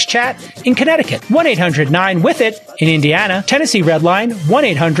ccpg.org/chat in Connecticut. 1-800-9-WITH-IT in Indiana. Tennessee Red Line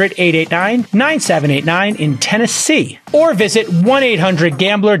 1-800-889-9789 in Tennessee. Or visit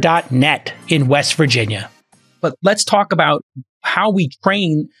 1-800-GAMBLER.net in West Virginia. But let's talk about how we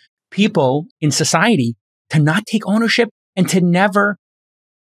train people in society to not take ownership and to never,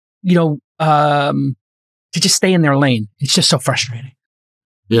 to just stay in their lane. It's just so frustrating.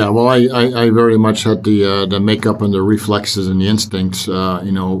 Yeah, well, I very much had the makeup and the reflexes and the instincts,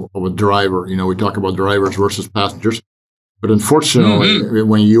 of a driver. We talk about drivers versus passengers. But unfortunately,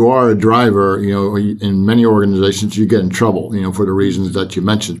 when you are a driver, in many organizations, you get in trouble, for the reasons that you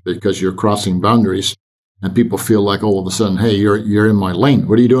mentioned, because you're crossing boundaries and people feel like all of a sudden, hey, you're in my lane.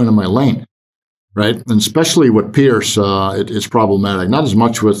 What are you doing in my lane? Right? And especially with peers, it's problematic. Not as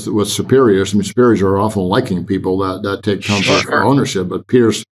much with superiors. I mean, superiors are often liking people that take comfort for ownership, but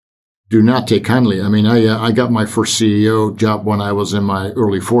peers do not take kindly. I mean, I got my first CEO job when I was in my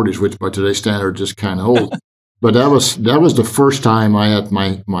early 40s, which by today's standards is kind of old. But that was the first time I had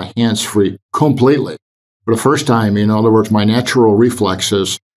my hands free completely. For the first time, in other words, my natural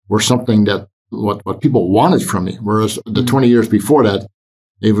reflexes were something that what people wanted from me. Whereas the 20 years before that,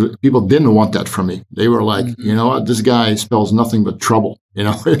 people didn't want that from me. They were like, you know what, this guy spells nothing but trouble, in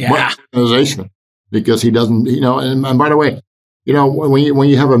my organization, because he doesn't, and by the way, when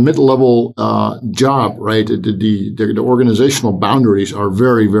you have a mid-level job, right, the organizational boundaries are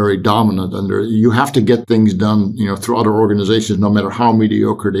very, very dominant, and you have to get things done, through other organizations, no matter how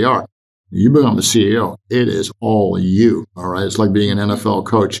mediocre they are. You become the CEO, it is all you. All right, it's like being an NFL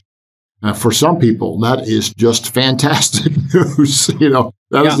coach. For some people, that is just fantastic news.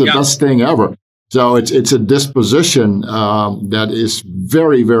 That is the best thing ever. So it's a disposition that is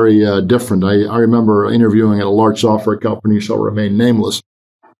very, very different. I remember interviewing at a large software company, shall remain nameless.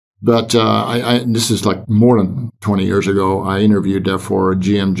 But this is like more than 20 years ago. I interviewed there for a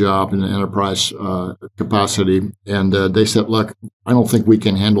GM job in an enterprise capacity, and they said, "Look, I don't think we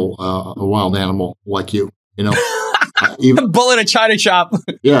can handle a wild animal like you." Even bull in a china shop.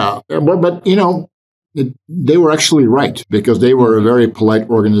 Yeah, but they were actually right, because they were a very polite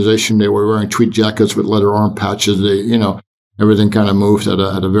organization. They were wearing tweed jackets with leather arm patches. Everything kind of moved at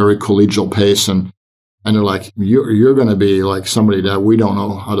a very collegial pace. And And they're like, you're going to be like somebody that we don't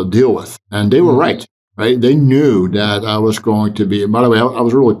know how to deal with. And they were right? They knew that I was going to be, and by the way, I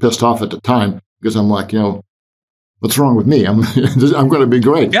was really pissed off at the time because I'm like, what's wrong with me? I'm going to be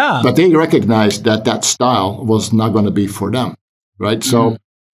great. Yeah. But they recognized that style was not going to be for them, right? So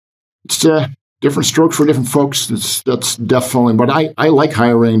it's different strokes for different folks. That's definitely, but I like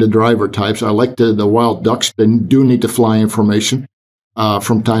hiring the driver types. I like the wild ducks. They do need to fly information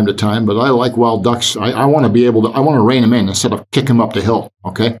from time to time, but I like wild ducks. I want to be able to, I want to rein them in instead of kick them up the hill.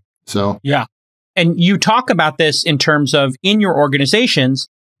 Okay. So. Yeah. And you talk about this in terms of in your organizations,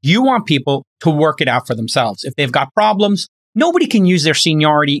 you want people to work it out for themselves. If they've got problems, nobody can use their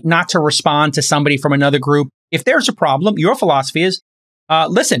seniority not to respond to somebody from another group. If there's a problem, your philosophy is,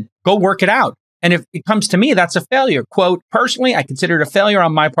 listen, go work it out. And if it comes to me, that's a failure. Quote, personally, I consider it a failure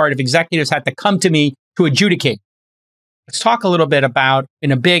on my part if executives had to come to me to adjudicate. Let's talk a little bit about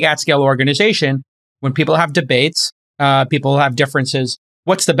in a big at-scale organization, when people have debates, people have differences,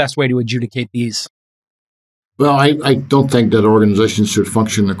 what's the best way to adjudicate these? Well, I don't think that organizations should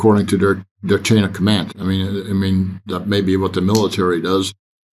function according to their chain of command. I mean that may be what the military does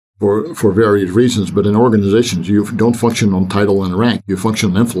for various reasons, but in organizations, you don't function on title and rank. You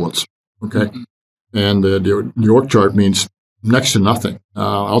function on influence. Okay. Mm-hmm. And the org chart means next to nothing.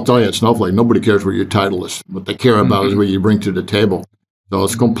 I'll tell you at Snowflake, nobody cares what your title is. What they care about is what you bring to the table. So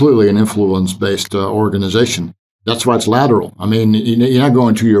it's completely an influence-based organization. That's why it's lateral. I mean, you're not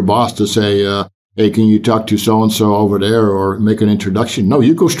going to your boss to say, hey, can you talk to so-and-so over there or make an introduction? No,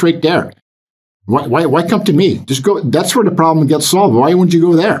 you go straight there. Why come to me? Just go. That's where the problem gets solved. Why wouldn't you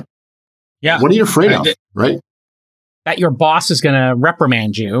go there? Yeah. What are you afraid of, right? That your boss is going to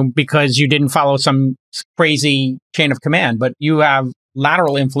reprimand you because you didn't follow some crazy chain of command, but you have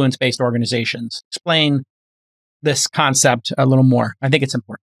lateral influence-based organizations. Explain this concept a little more. I think it's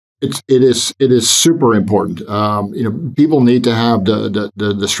important. It is super important. People need to have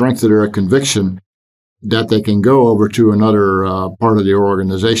the strength of their conviction that they can go over to another part of the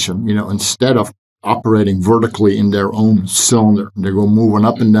organization. Instead of operating vertically in their own cylinder, they go moving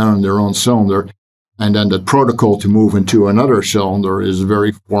up and down in their own cylinder. And then the protocol to move into another cylinder is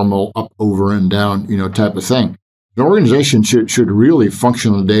very formal, up, over, and down, type of thing. The organization should really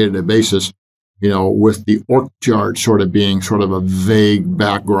function on a day-to-day basis, with the org chart sort of being sort of a vague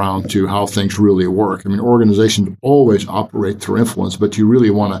background to how things really work. I mean, organizations always operate through influence, but you really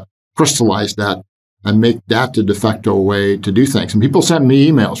want to crystallize that and make that the de facto way to do things. And people send me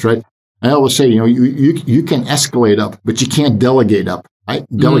emails, right? I always say, you can escalate up, but you can't delegate up. Right?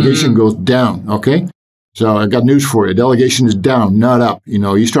 Delegation goes down. Okay. So I got news for you. Delegation is down, not up.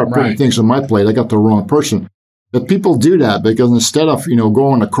 You start putting things on my plate. I got the wrong person. But people do that because instead of,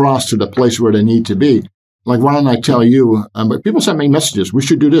 going across to the place where they need to be, like, why don't I tell you, but people send me messages. We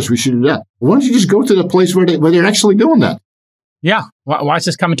should do this. We should do that. Why don't you just go to the place where they're actually doing that? Yeah. Why is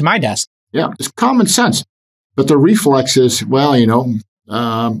this coming to my desk? Yeah. It's common sense. But the reflex is, well,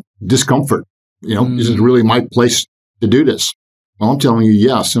 discomfort. Is it really my place to do this? Well, I'm telling you,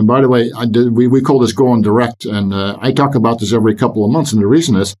 yes. And by the way, we call this going direct. And I talk about this every couple of months. And the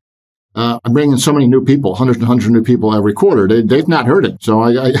reason is I'm bringing in so many new people, hundreds and hundreds of new people every quarter. They've not heard it. So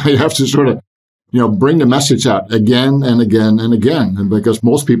I have to sort of, bring the message out again and again and again. And because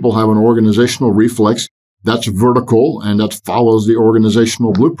most people have an organizational reflex that's vertical and that follows the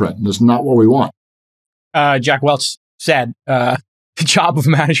organizational blueprint. And that's not what we want. Jack Welch said, the job of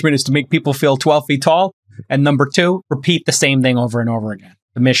management is to make people feel 12 feet tall. And number 2, repeat the same thing over and over again.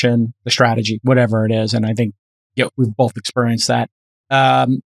 The mission, the strategy, whatever it is. And I think we've both experienced that.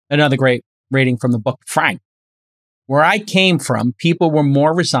 Another great rating from the book, Frank. Where I came from, people were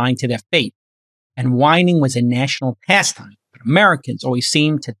more resigned to their fate, and whining was a national pastime. But Americans always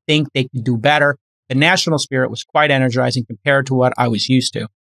seemed to think they could do better. The national spirit was quite energizing compared to what I was used to.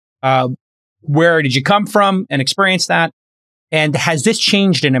 Where did you come from and experience that? And has this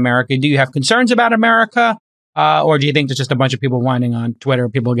changed in America? Do you have concerns about America? Or do you think there's just a bunch of people whining on Twitter,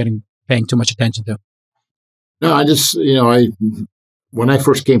 people paying too much attention to? No, I just, when I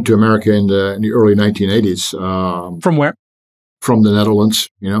first came to America in the early 1980s. From where? From the Netherlands,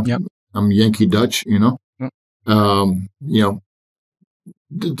 Yep. I'm Yankee Dutch, Yep.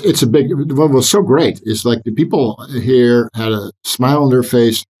 It's what was so great is like the people here had a smile on their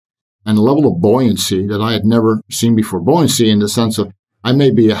face and a level of buoyancy that I had never seen before. Buoyancy in the sense of, I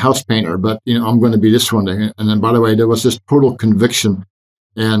may be a house painter, but, I'm going to be this one day. And then, by the way, there was this total conviction.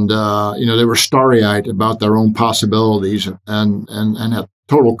 And, they were starry-eyed about their own possibilities and had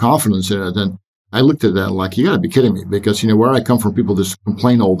total confidence in it. And I looked at that like, you got to be kidding me. Because, where I come from, people just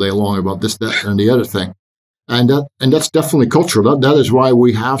complain all day long about this, that, and the other thing. And that's definitely cultural. That is why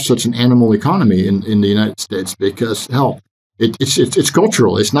we have such an animal economy in the United States, because hell, it's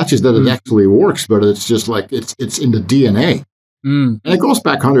cultural. It's not just that it actually works, but it's just like it's in the DNA. And it goes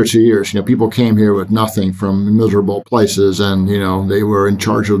back hundreds of years. People came here with nothing from miserable places, and they were in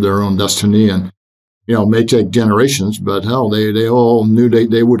charge of their own destiny. And it may take generations, but hell, they all knew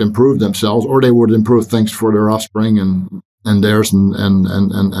they would improve themselves, or they would improve things for their offspring and theirs,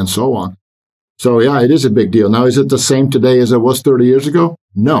 and so on. So yeah, it is a big deal. Now, is it the same today as it was 30 years ago?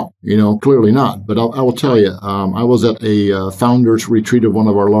 No, clearly not. But I will tell you, I was at a founders retreat of one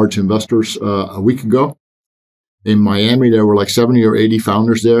of our large investors a week ago in Miami. There were like 70 or 80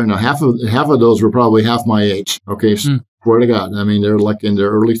 founders there. Now, half of those were probably half my age. Okay, swear to God. I mean, they're like in their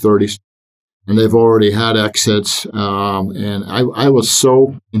early 30s, and they've already had exits. And I was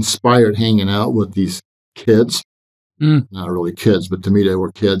so inspired hanging out with these kids. Not really kids, but to me, they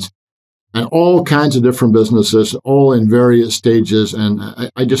were kids. And all kinds of different businesses, all in various stages. And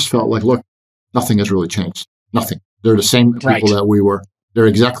I just felt like, look, nothing has really changed. Nothing. They're the same people that we were. They're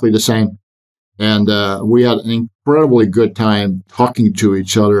exactly the same. And we had an incredibly good time talking to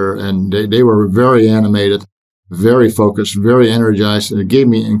each other. And they were very animated, very focused, very energized. And it gave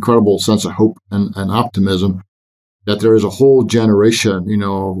me an incredible sense of hope and optimism that there is a whole generation,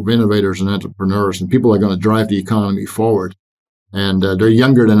 of innovators and entrepreneurs, and people are going to drive the economy forward. And they're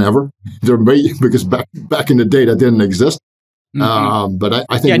younger than ever. Because back in the day that didn't exist. But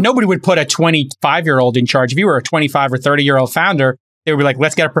I think nobody would put a 25-year-old in charge. If you were a 25 or 30-year-old founder, they would be like,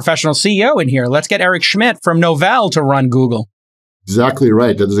 let's get a professional CEO in here. Let's get Eric Schmidt from Novell to run Google. Exactly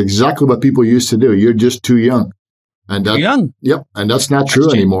right. That is exactly what people used to do. You're just too young. And too young. Yep. And that's not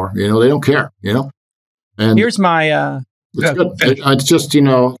true anymore. They don't care. And here's my. It's good. It's just,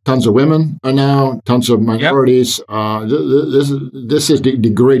 tons of women are now, tons of minorities. This is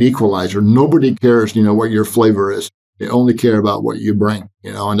the great equalizer. Nobody cares, what your flavor is. They only care about what you bring,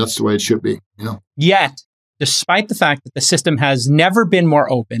 and that's the way it should be, Yet, despite the fact that the system has never been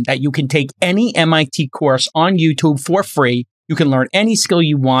more open, that you can take any MIT course on YouTube for free, you can learn any skill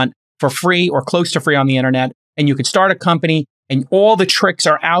you want for free or close to free on the internet, and you can start a company. And all the tricks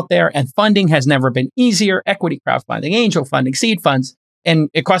are out there, and funding has never been easier. Equity crowdfunding, angel funding, seed funds. And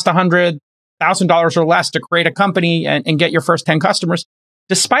it costs $100,000 or less to create a company and get your first 10 customers.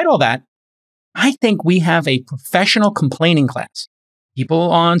 Despite all that, I think we have a professional complaining class.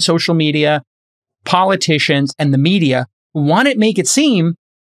 People on social media, politicians, and the media who want to make it seem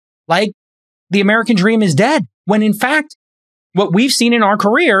like the American dream is dead. When in fact, what we've seen in our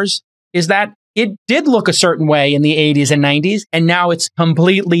careers is that it did look a certain way in the 80s and 90s, and now it's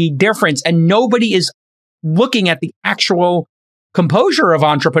completely different. And nobody is looking at the actual composure of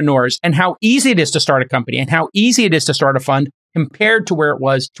entrepreneurs and how easy it is to start a company and how easy it is to start a fund compared to where it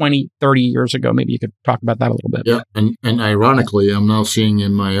was 20, 30 years ago. Maybe you could talk about that a little bit. Yeah. And ironically, I'm now seeing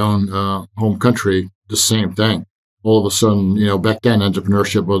in my own home country the same thing. All of a sudden, back then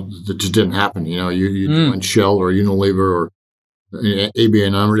entrepreneurship it just didn't happen. You joined Shell or Unilever or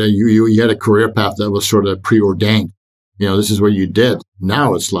ABN AMRO, you had a career path that was sort of preordained. This is what you did.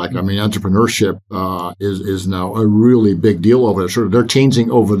 Now it's like, entrepreneurship is now a really big deal over there. Sort of they're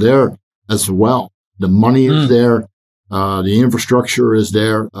changing over there as well. The money is there. The infrastructure is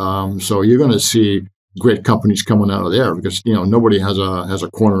there. So you're going to see great companies coming out of there because, nobody has a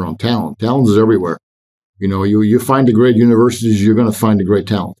corner on talent. Talent is everywhere. You find the great universities, you're going to find the great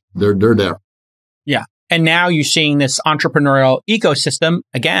talent. They're there. Yeah. And now you're seeing this entrepreneurial ecosystem.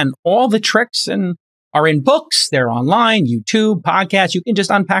 Again, all the tricks are in books. They're online, YouTube, podcasts. You can just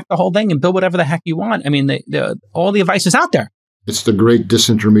unpack the whole thing and build whatever the heck you want. I mean, all the advice is out there. It's the great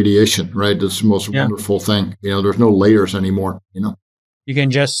disintermediation, right? That's the most wonderful thing. There's no layers anymore, You can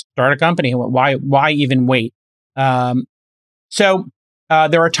just start a company. Why even wait? So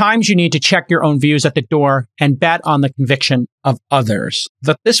there are times you need to check your own views at the door and bet on the conviction of others.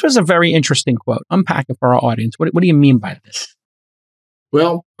 This was a very interesting quote. Unpack it for our audience. What do you mean by this?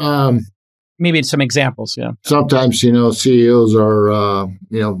 Well, maybe it's some examples. Yeah. Sometimes, CEOs are,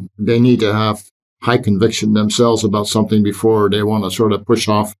 they need to have high conviction themselves about something before they want to sort of push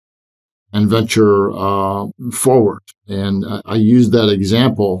off and venture forward. And I use that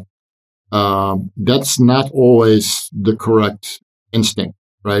example. That's not always the correct instinct,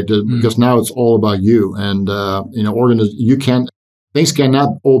 right? Because now it's all about you, and things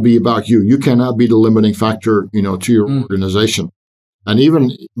cannot all be about you. You cannot be the limiting factor, to your organization. And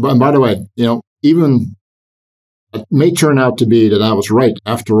by the way, even it may turn out to be that I was right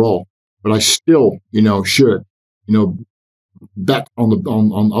after all, but I still, should, bet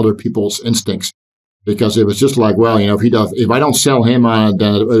on other people's instincts. Because it was just like, well, if I don't sell him on it,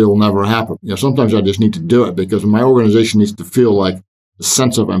 then it will never happen. Sometimes I just need to do it because my organization needs to feel like a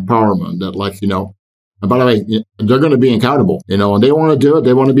sense of empowerment that and by the way, they're going to be accountable, and they want to do it.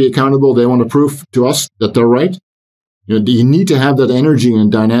 They want to be accountable. They want to prove to us that they're right. You need to have that energy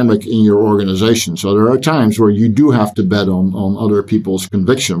and dynamic in your organization. So there are times where you do have to bet on other people's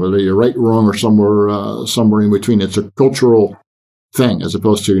conviction, whether you're right, wrong, or somewhere in between. It's a cultural thing as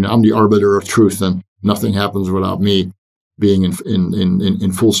opposed to, I'm the arbiter of truth and nothing happens without me being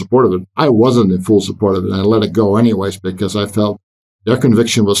in full support of it. I wasn't in full support of it, and I let it go anyways because I felt their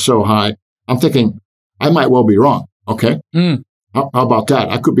conviction was so high. I'm thinking, I might well be wrong. Okay. How about that?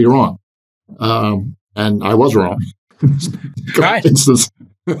 I could be wrong. And I was wrong. Right.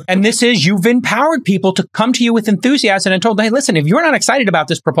 And this is, you've empowered people to come to you with enthusiasm and told, hey, listen, if you're not excited about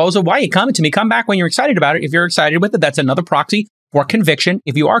this proposal, why are you coming to me? Come back when you're excited about it. If you're excited with it, that's another proxy for conviction.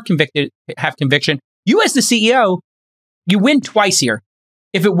 If you are convicted, have conviction, you as the CEO, you win twice here.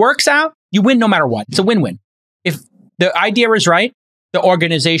 If it works out, you win no matter what. It's a win-win. If the idea is right, the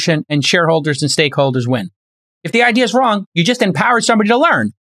organization and shareholders and stakeholders win. If the idea is wrong, you just empowered somebody to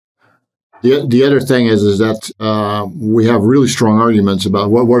learn. The other thing is that we have really strong arguments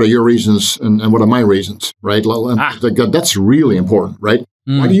about what are your reasons and what are my reasons, right? That's really important, right?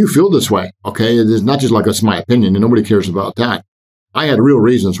 Why do you feel this way? Okay, it is not just like it's my opinion, and nobody cares about that. I had real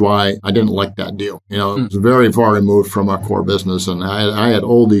reasons why I didn't like that deal. It was very far removed from our core business, and I had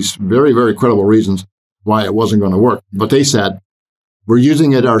all these very, very credible reasons why it wasn't going to work. But they said, we're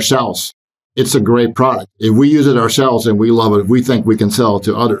using it ourselves. It's a great product. If we use it ourselves and we love it, we think we can sell it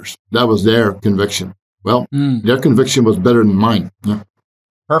to others. That was their conviction. Well, their conviction was better than mine. Yeah.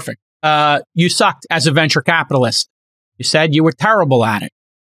 Perfect. You sucked as a venture capitalist. You said you were terrible at it.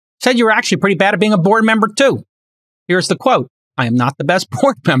 You said you were actually pretty bad at being a board member too. Here's the quote. I am not the best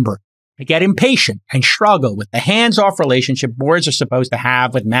board member. I get impatient and struggle with the hands-off relationship boards are supposed to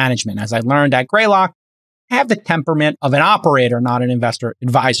have with management. As I learned at Greylock, I have the temperament of an operator, not an investor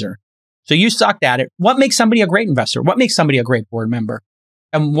advisor. So you sucked at it. What makes somebody a great investor? What makes somebody a great board member?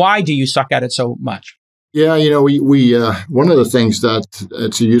 And why do you suck at it so much? Yeah, we one of the things that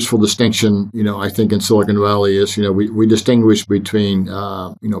it's a useful distinction, I think in Silicon Valley is, we distinguish between,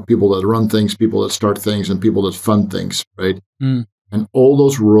 people that run things, people that start things, and people that fund things, right? And all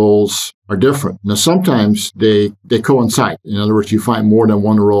those roles are different. Now, sometimes they coincide. In other words, you find more than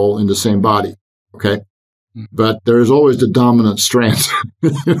one role in the same body, okay? But there's always the dominant strand.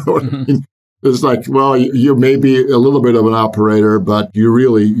 You know what I mean? It's like, well, you may be a little bit of an operator, but you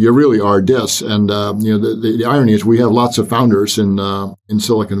really are this. And the irony is, we have lots of founders in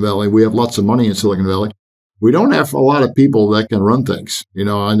Silicon Valley. We have lots of money in Silicon Valley. We don't have a lot of people that can run things. And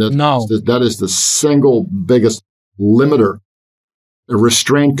that is the single biggest limiter, a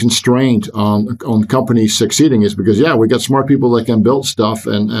constraint on companies succeeding is because, we got smart people that can build stuff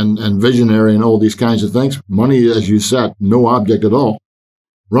and visionary and all these kinds of things. Money, as you said, no object at all.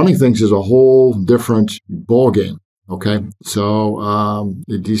 Running things is a whole different ballgame. Okay. So, and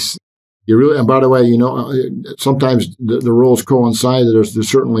by the way, sometimes the roles coincide. There's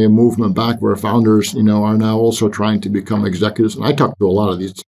certainly a movement back where founders, are now also trying to become executives. And I talk to a lot of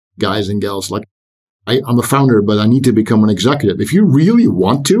these guys and gals like, I'm a founder, but I need to become an executive. If you really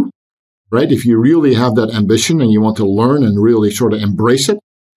want to, right? If you really have that ambition and you want to learn and really sort of embrace it,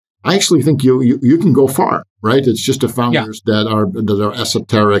 I actually think you can go far, right? It's just the founders that are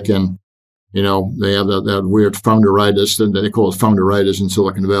esoteric and, they have that weird founderitis, and they call it founderitis in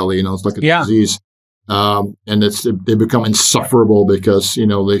Silicon Valley. It's like a disease. And they become insufferable because,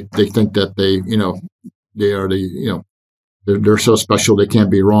 they think that they are they're so special they can't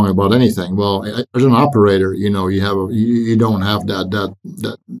be wrong about anything. Well, as an operator, you don't have the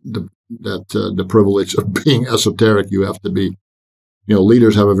privilege of being esoteric. You have to be,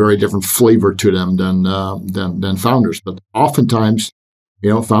 leaders have a very different flavor to them than founders. But oftentimes,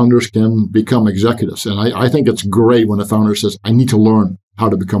 founders can become executives, and I think it's great when a founder says, "I need to learn how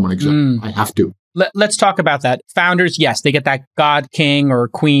to become an executive. I have to." Let's talk about that. Founders, yes, they get that God, king, or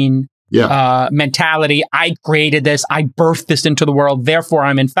queen. Mentality. I created this. I birthed this into the world. Therefore,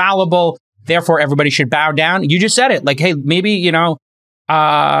 I'm infallible. Therefore, everybody should bow down. You just said it. Like, hey, maybe,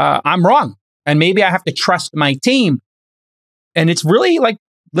 I'm wrong. And maybe I have to trust my team. And it's really like,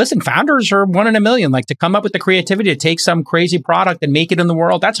 listen, founders are 1 in a million. Like, to come up with the creativity to take some crazy product and make it in the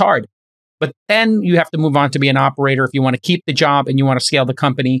world, that's hard. But then you have to move on to be an operator if you want to keep the job and you want to scale the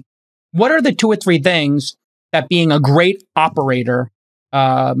company. What are the 2 or 3 things that being a great operator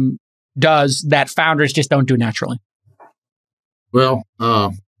does that founders just don't do naturally? Well,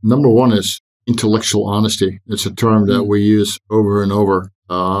 number one is intellectual honesty. It's a term that we use over and over.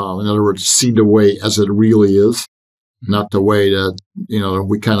 In other words, see the way as it really is, not the way that,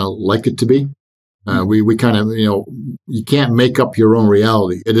 we kind of like it to be. We kind of, you can't make up your own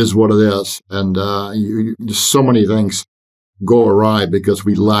reality. It is what it is. And just so many things go awry because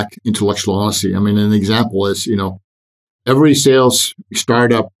we lack intellectual honesty. I mean, an example is, every sales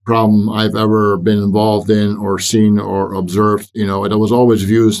startup problem I've ever been involved in or seen or observed, it was always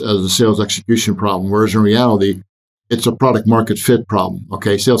viewed as a sales execution problem, whereas in reality, it's a product market fit problem.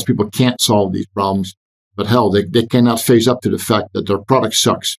 Okay, salespeople can't solve these problems, but hell, they cannot face up to the fact that their product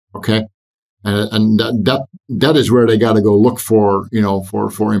sucks. Okay, and that is where they got to go look for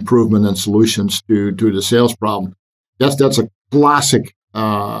for improvement and solutions to the sales problem. That's a classic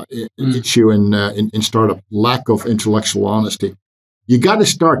issue in startup, lack of intellectual honesty. You got to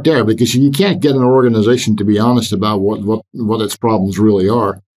start there because you can't get an organization to be honest about what its problems really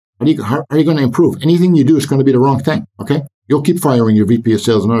are. How are you going to improve? Anything you do is going to be the wrong thing. Okay, you'll keep firing your VP of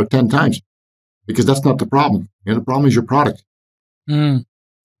sales another 10 times because that's not the problem. The problem is your product.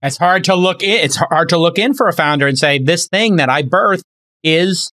 It's hard to look in. It's hard to look in for a founder and say this thing that I birthed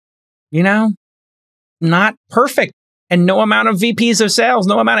is, not perfect. And no amount of VPs of sales,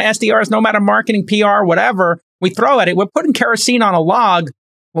 no amount of SDRs, no amount of marketing, PR, whatever we throw at it, we're putting kerosene on a log.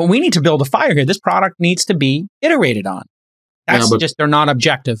 Well, we need to build a fire here. This product needs to be iterated on. That's just, they're not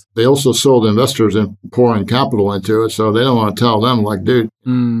objective. They also sold investors and pouring capital into it. So they don't want to tell them like, dude,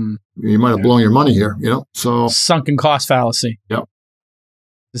 you might have blown your money here, so. Sunken cost fallacy. Yep.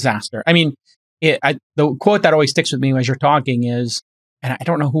 Disaster. I mean, the quote that always sticks with me as you're talking is, and I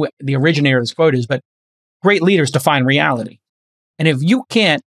don't know who the originator of this quote is, but great leaders define reality. And if you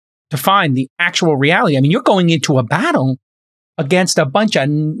can't define the actual reality, I mean, you're going into a battle against a bunch of,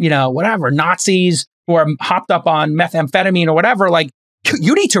 whatever, Nazis who are hopped up on methamphetamine or whatever. Like,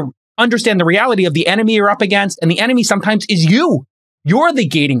 you need to understand the reality of the enemy you're up against. And the enemy sometimes is you. You're the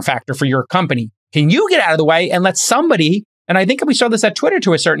gating factor for your company. Can you get out of the way and let somebody, and I think we saw this at Twitter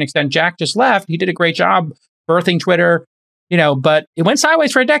to a certain extent. Jack just left. He did a great job birthing Twitter, but it went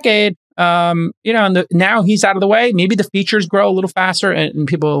sideways for a decade. And now he's out of the way. Maybe the features grow a little faster and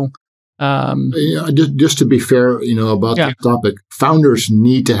people. Just to be fair, about this topic, founders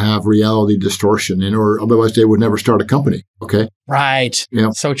need to have reality distortion or otherwise they would never start a company. Okay. Right.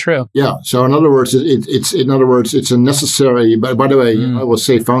 So true. Yeah. So in other words, it's a necessary, by the way, I will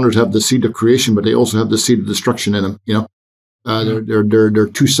say founders have the seed of creation, but they also have the seed of destruction in them. They're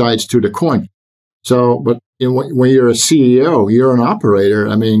two sides to the coin. So, but when you're a CEO, you're an operator.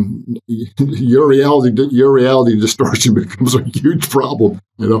 I mean, your reality distortion becomes a huge problem.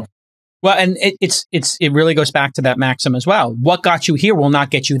 Well, and it really goes back to that maxim as well. What got you here will not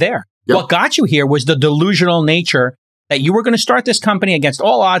get you there. Yep. What got you here was the delusional nature that you were going to start this company against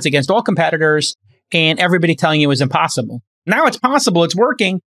all odds, against all competitors, and everybody telling you it was impossible. Now it's possible. It's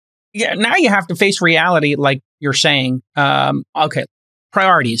working. Yeah. Now you have to face reality, like you're saying. Okay.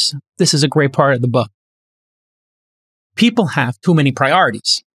 Priorities. This is a great part of the book. People have too many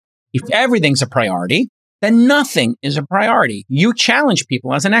priorities. If everything's a priority, then nothing is a priority. You challenge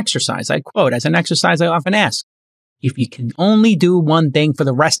people as an exercise. I quote, as an exercise, I often ask, if you can only do one thing for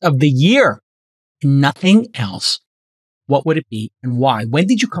the rest of the year, nothing else, what would it be and why? When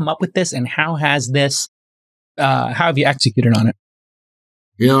did you come up with this and how have you executed on it?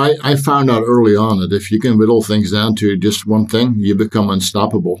 I found out early on that if you can whittle things down to just one thing, you become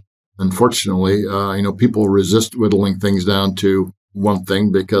unstoppable. Unfortunately, people resist whittling things down to one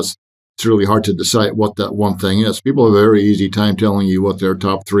thing because it's really hard to decide what that one thing is. People have a very easy time telling you what their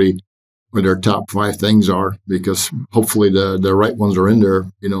top 3 or their top 5 things are because hopefully the right ones are in there,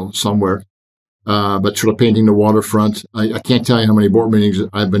 somewhere. But sort of painting the waterfront, I can't tell you how many board meetings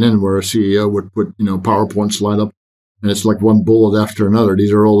I've been in where a CEO would put, PowerPoint slide up. And it's like one bullet after another.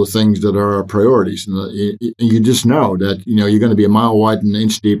 These are all the things that are our priorities. And you just know that, you're going to be a mile wide and an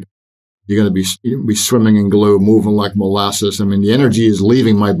inch deep. You're going to be swimming in glue, moving like molasses. I mean, the energy is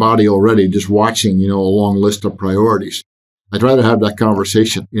leaving my body already just watching, a long list of priorities. I'd rather have that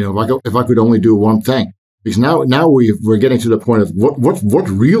conversation, if I could only do one thing. Because now we're getting to the point of what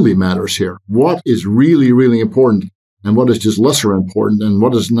really matters here. What is really, really important and what is just lesser important and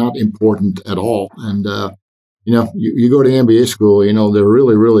what is not important at all. And, you go to MBA school, they're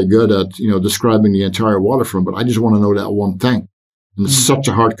really, really good at, describing the entire waterfront, but I just want to know that one thing. And it's such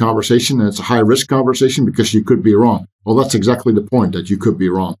a hard conversation and it's a high risk conversation because you could be wrong. Well, that's exactly the point, that you could be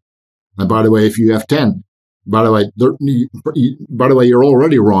wrong. And by the way, if you have 10, by the way, you're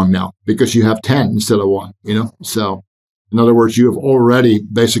already wrong now because you have 10 instead of 1, So in other words, you have already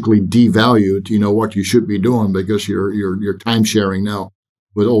basically devalued, what you should be doing because you're time sharing now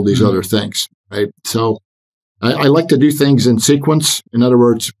with all these other things, right? So, I like to do things in sequence. In other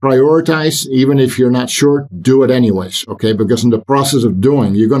words, prioritize. Even if you're not sure, do it anyways, okay? Because in the process of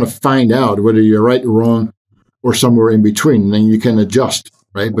doing, you're going to find out whether you're right or wrong or somewhere in between. And then you can adjust,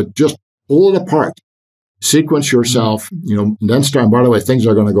 right? But just pull it apart. Sequence yourself, and then start. By the way, things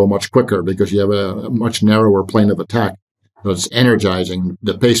are going to go much quicker because you have a much narrower plane of attack. So it's energizing.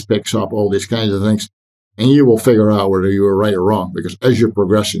 The pace picks up, all these kinds of things. And you will figure out whether you were right or wrong, because as you're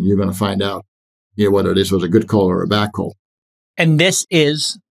progressing, you're going to find out whether this was a good call or a bad call. And this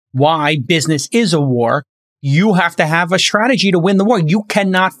is why business is a war. You have to have a strategy to win the war. You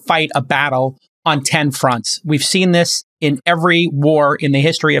cannot fight a battle on 10 fronts. We've seen this in every war in the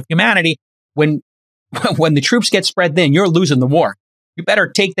history of humanity. When the troops get spread thin, you're losing the war. You better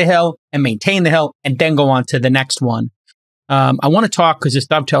take the hill and maintain the hill and then go on to the next one. I want to talk, because this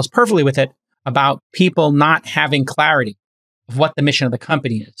dovetails perfectly with it, about people not having clarity of what the mission of the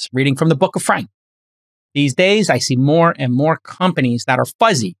company is. Reading from the book of Frank. These days, I see more and more companies that are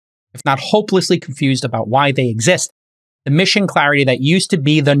fuzzy, if not hopelessly confused about why they exist. The mission clarity that used to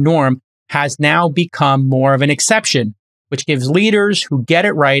be the norm has now become more of an exception, which gives leaders who get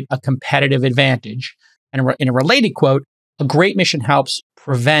it right a competitive advantage. And in a related quote, a great mission helps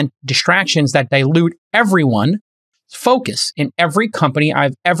prevent distractions that dilute everyone's focus. In every company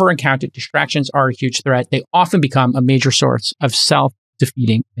I've ever encountered, distractions are a huge threat. They often become a major source of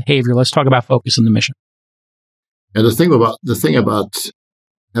self-defeating behavior. Let's talk about focus on the mission. And the thing about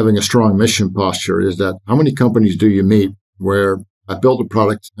having a strong mission posture is that how many companies do you meet where I built a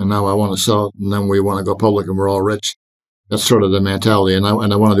product and now I want to sell it, and then we want to go public and we're all rich? That's sort of the mentality. And I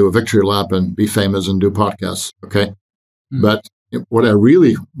want to do a victory lap and be famous and do podcasts. Okay. Mm-hmm. But what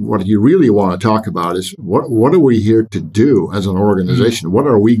you really want to talk about is what are we here to do as an organization? Mm-hmm. What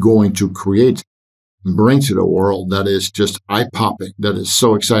are we going to create and bring to the world that is just eye-popping, that is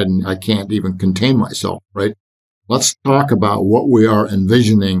so exciting I can't even contain myself, right? Let's talk about what we are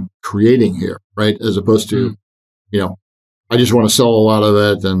envisioning creating here, right? As opposed to, I just want to sell a lot of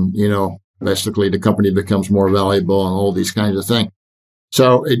it and, basically the company becomes more valuable and all these kinds of things.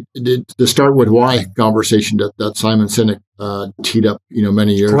 So to start with why conversation that Simon Sinek teed up,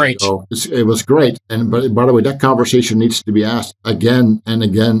 many years ago, it was great. But by the way, that conversation needs to be asked again and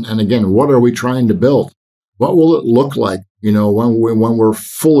again and again. What are we trying to build? What will it look like, when we're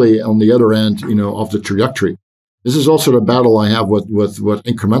fully on the other end, of the trajectory? This is also the battle I have with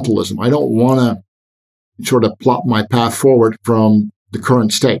incrementalism. I don't want to sort of plot my path forward from the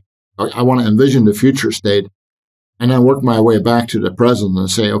current state. I want to envision the future state and then work my way back to the present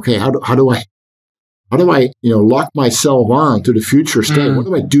and say, okay, how do I lock myself on to the future state? What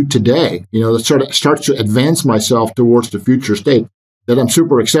do I do today? That sort of starts to advance myself towards the future state that I'm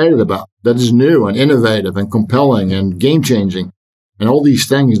super excited about, that is new and innovative and compelling and game changing and all these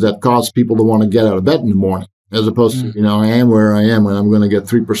things that cause people to want to get out of bed in the morning, as opposed to, I am where I am and I'm going to get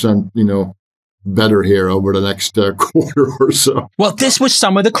 3%, better here over the next quarter or so. Well, this was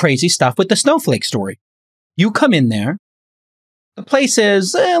some of the crazy stuff with the Snowflake story. You come in there, the place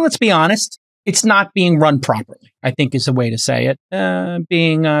is, let's be honest, it's not being run properly, I think is the way to say it,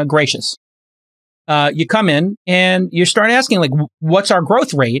 being gracious. You come in and you start asking, like, what's our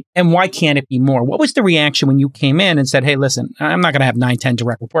growth rate and why can't it be more? What was the reaction when you came in and said, hey, listen, I'm not going to have 9, 10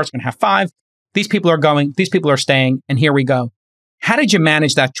 direct reports, I'm going to have 5. These people are going, these people are staying, and here we go. How did you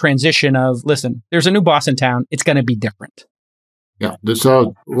manage that transition of, listen, there's a new boss in town, it's going to be different? Yeah,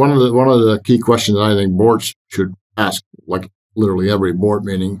 so one of the key questions that I think boards should ask, like literally every board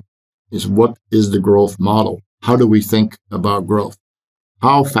meeting, is what is the growth model? How do we think about growth?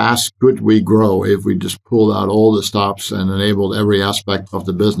 How fast could we grow if we just pulled out all the stops and enabled every aspect of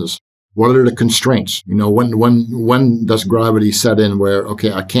the business? What are the constraints? When does gravity set in where,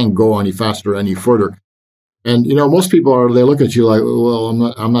 okay, I can't go any faster, any further? And, most people they look at you like,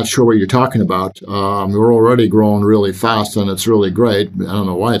 well, I'm not sure what you're talking about. We're already growing really fast and it's really great. I don't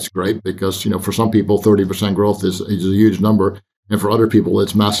know why it's great because, for some people, 30% growth is a huge number. And for other people,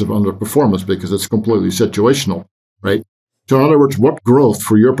 it's massive underperformance because it's completely situational, right? So in other words, what growth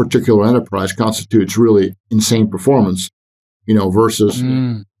for your particular enterprise constitutes really insane performance, versus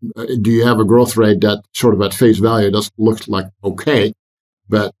do you have a growth rate that sort of at face value looks like okay,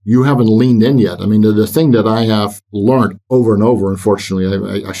 but you haven't leaned in yet. I mean, the thing that I have learned over and over,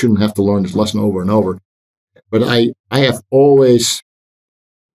 unfortunately, I shouldn't have to learn this lesson over and over, but I've always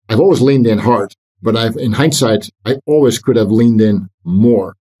leaned in hard, but in hindsight, I always could have leaned in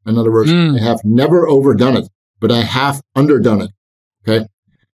more. In other words, I have never overdone it, but I have underdone it. Okay.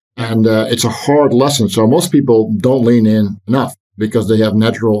 And it's a hard lesson. So most people don't lean in enough because they have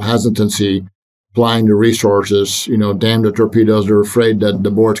natural hesitancy applying the resources, damn the torpedoes. They're afraid that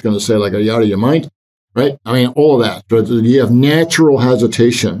the board's going to say, like, are you out of your mind? right? I mean, all of that. So you have natural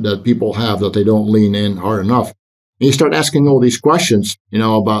hesitation that people have that they don't lean in hard enough. And you start asking all these questions,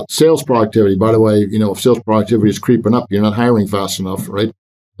 about sales productivity. By the way, if sales productivity is creeping up, you're not hiring fast enough, right?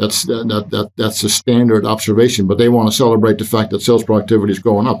 That's a standard observation, but they want to celebrate the fact that sales productivity is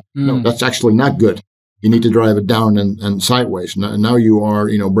going up. No, that's actually not good. You need to drive it down and sideways. Now you are,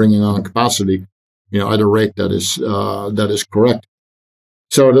 bringing on capacity, at a rate that is correct.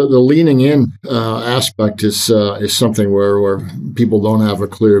 So the leaning in aspect is something where people don't have a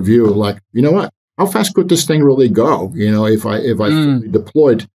clear view. Like, you know what? How fast could this thing really go? If I fully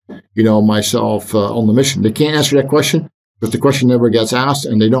deployed, myself on the mission. They can't answer that question because the question never gets asked,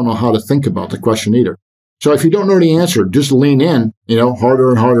 and they don't know how to think about the question either. So if you don't know the answer, just lean in, harder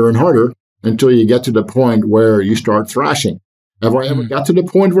and harder and harder until you get to the point where you start thrashing. Have I ever got to the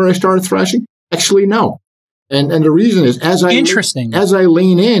point where I started thrashing? Actually, no. And the reason is as I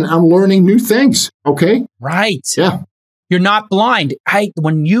lean in, I'm learning new things. Okay. Right. Yeah. You're not blind.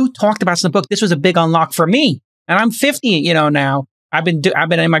 When you talked about this in the book, this was a big unlock for me. And I'm 50, now. I've been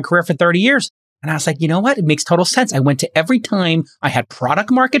in my career for 30 years. And I was like, you know what? It makes total sense. I went to every time I had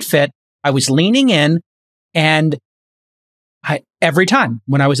product market fit. I was leaning in, and every time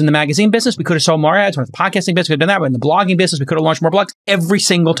when I was in the magazine business, we could have sold more ads. When I was in the podcasting business, we could have done that. When in the blogging business, we could have launched more blogs. Every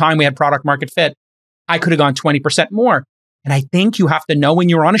single time we had product market fit, I could have gone 20% more. And I think you have to know when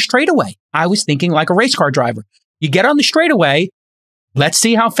you're on a straightaway. I was thinking like a race car driver. You get on the straightaway. Let's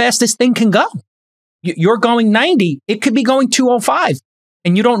see how fast this thing can go. You're going 90. It could be going 205.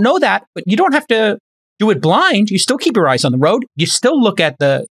 And you don't know that, but you don't have to do it blind. You still keep your eyes on the road. You still look at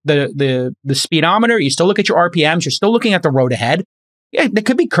the speedometer. You still look at your RPMs. You're still looking at the road ahead. Yeah, there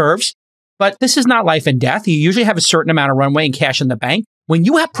could be curves, but this is not life and death. You usually have a certain amount of runway and cash in the bank. When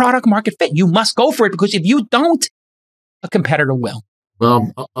you have product market fit, you must go for it, because if you don't, a competitor will.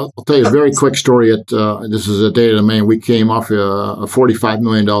 Well, I'll tell you a very quick story. This is a data domain. We came off a $45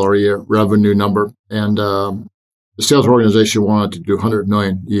 million a year revenue number, and the sales organization wanted to do 100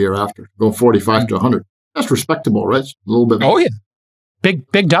 million a year after, go 45 to 100. That's respectable, right? It's a little bit more. Oh, yeah.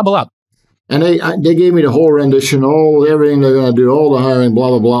 Big double up. And they gave me the whole rendition, everything they're going to do, all the hiring, blah,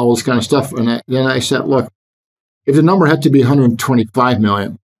 blah, blah, all this kind of stuff. And then I said, look, if the number had to be 125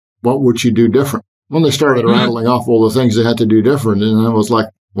 million, what would you do different? When they started rattling off all the things they had to do different, and I was like,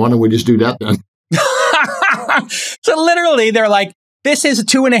 why don't we just do that then? So literally, they're like, this is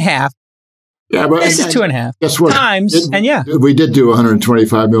 2.5. Yeah, but this is 2.5. Guess what? Times, we did do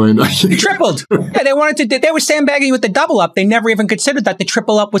 125 million. You tripled. Yeah, they wanted to. They were sandbagging with the double up. They never even considered that the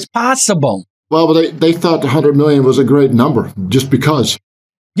triple up was possible. Well, but they thought the 100 million was a great number just because.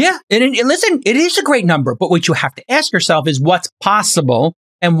 Yeah, and listen, it is a great number, but what you have to ask yourself is what's possible,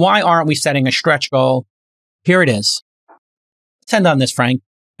 and why aren't we setting a stretch goal? Here it is. Let's end on this, Frank.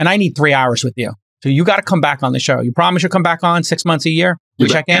 And I need 3 hours with you. So you got to come back on the show. You promise you'll come back on 6 months a year? We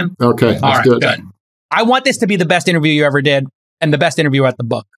check in? Okay, that's good. I want this to be the best interview you ever did and the best interview at the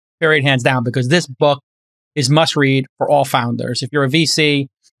book. Period, hands down, because this book is must read for all founders. If you're a VC,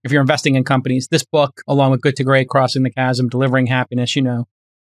 if you're investing in companies, this book, along with Good to Great, Crossing the Chasm, Delivering Happiness,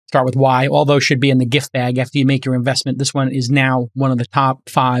 Start with Why. All those should be in the gift bag after you make your investment. This one is now one of the top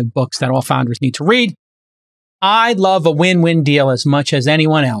 5 books that all founders need to read. I love a win-win deal as much as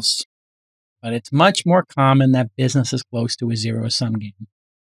anyone else, but it's much more common that business is close to a zero-sum game.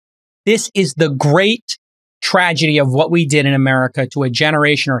 This is the great tragedy of what we did in America to a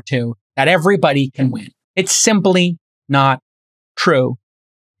generation or two, that everybody can win. It's simply not true.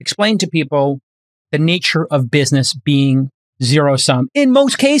 Explain to people the nature of business being zero sum in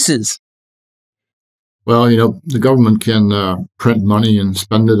most cases. Well, the government can print money and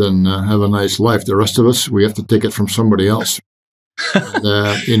spend it and have a nice life. The rest of us, we have to take it from somebody else. And,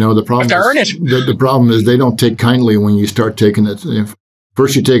 the problem is they don't take kindly when you start taking it.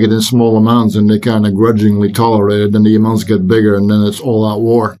 First you take it in small amounts and they kind of grudgingly tolerate it. Then the amounts get bigger and then it's all out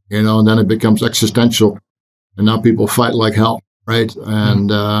war, and then it becomes existential. And now people fight like hell, right? And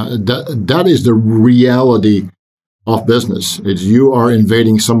that is the reality of business. It's you are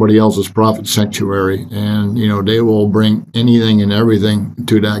invading somebody else's profit sanctuary, and they will bring anything and everything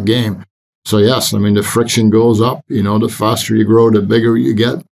to that game. So yes, the friction goes up. The faster you grow, the bigger you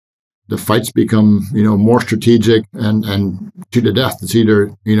get. The fights become more strategic and to the death. It's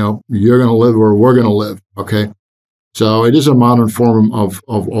either you're going to live or we're going to live. Okay, so it is a modern form of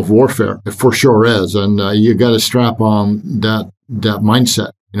warfare. It for sure is, and you got to strap on that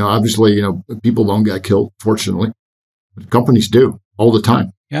mindset. Obviously, people don't get killed, fortunately. Companies do all the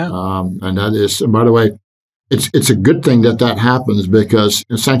time. Yeah. And that is, and by the way, it's a good thing that happens, because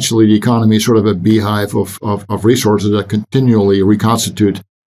essentially the economy is sort of a beehive of resources that continually reconstitute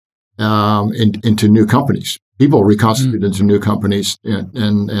into new companies. People reconstitute into new companies,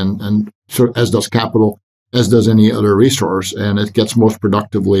 and sort of, as does capital, as does any other resource, and it gets most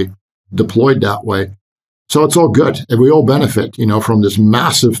productively deployed that way. So it's all good, and we all benefit, from this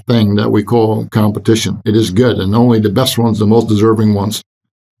massive thing that we call competition. It is good, and only the best ones, the most deserving ones,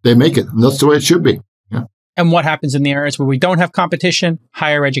 they make it, and that's the way it should be. Yeah. And what happens in the areas where we don't have competition?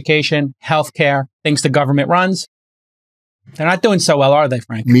 Higher education, healthcare, things the government runs. They're not doing so well, are they,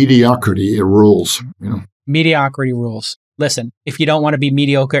 Frank? Mediocrity rules. Mediocrity rules. Listen, if you don't want to be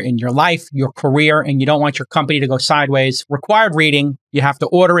mediocre in your life, your career, and you don't want your company to go sideways, required reading, you have to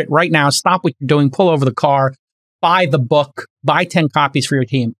order it right now. Stop what you're doing, pull over the car, buy the book, buy 10 copies for your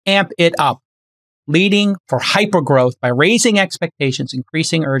team, amp it up. Leading for hypergrowth by raising expectations,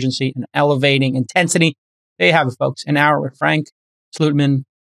 increasing urgency, and elevating intensity. There you have it, folks. An hour with Frank Slootman.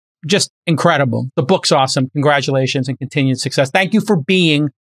 Just incredible. The book's awesome. Congratulations and continued success. Thank you for being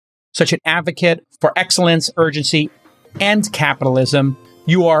such an advocate for excellence, urgency, and capitalism.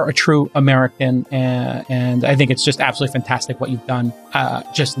 You are a true American, and I think it's just absolutely fantastic what you've done.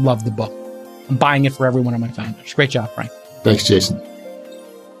 Just love the book. I'm buying it for every one of my founders. Great job, Frank. Thanks, Jason.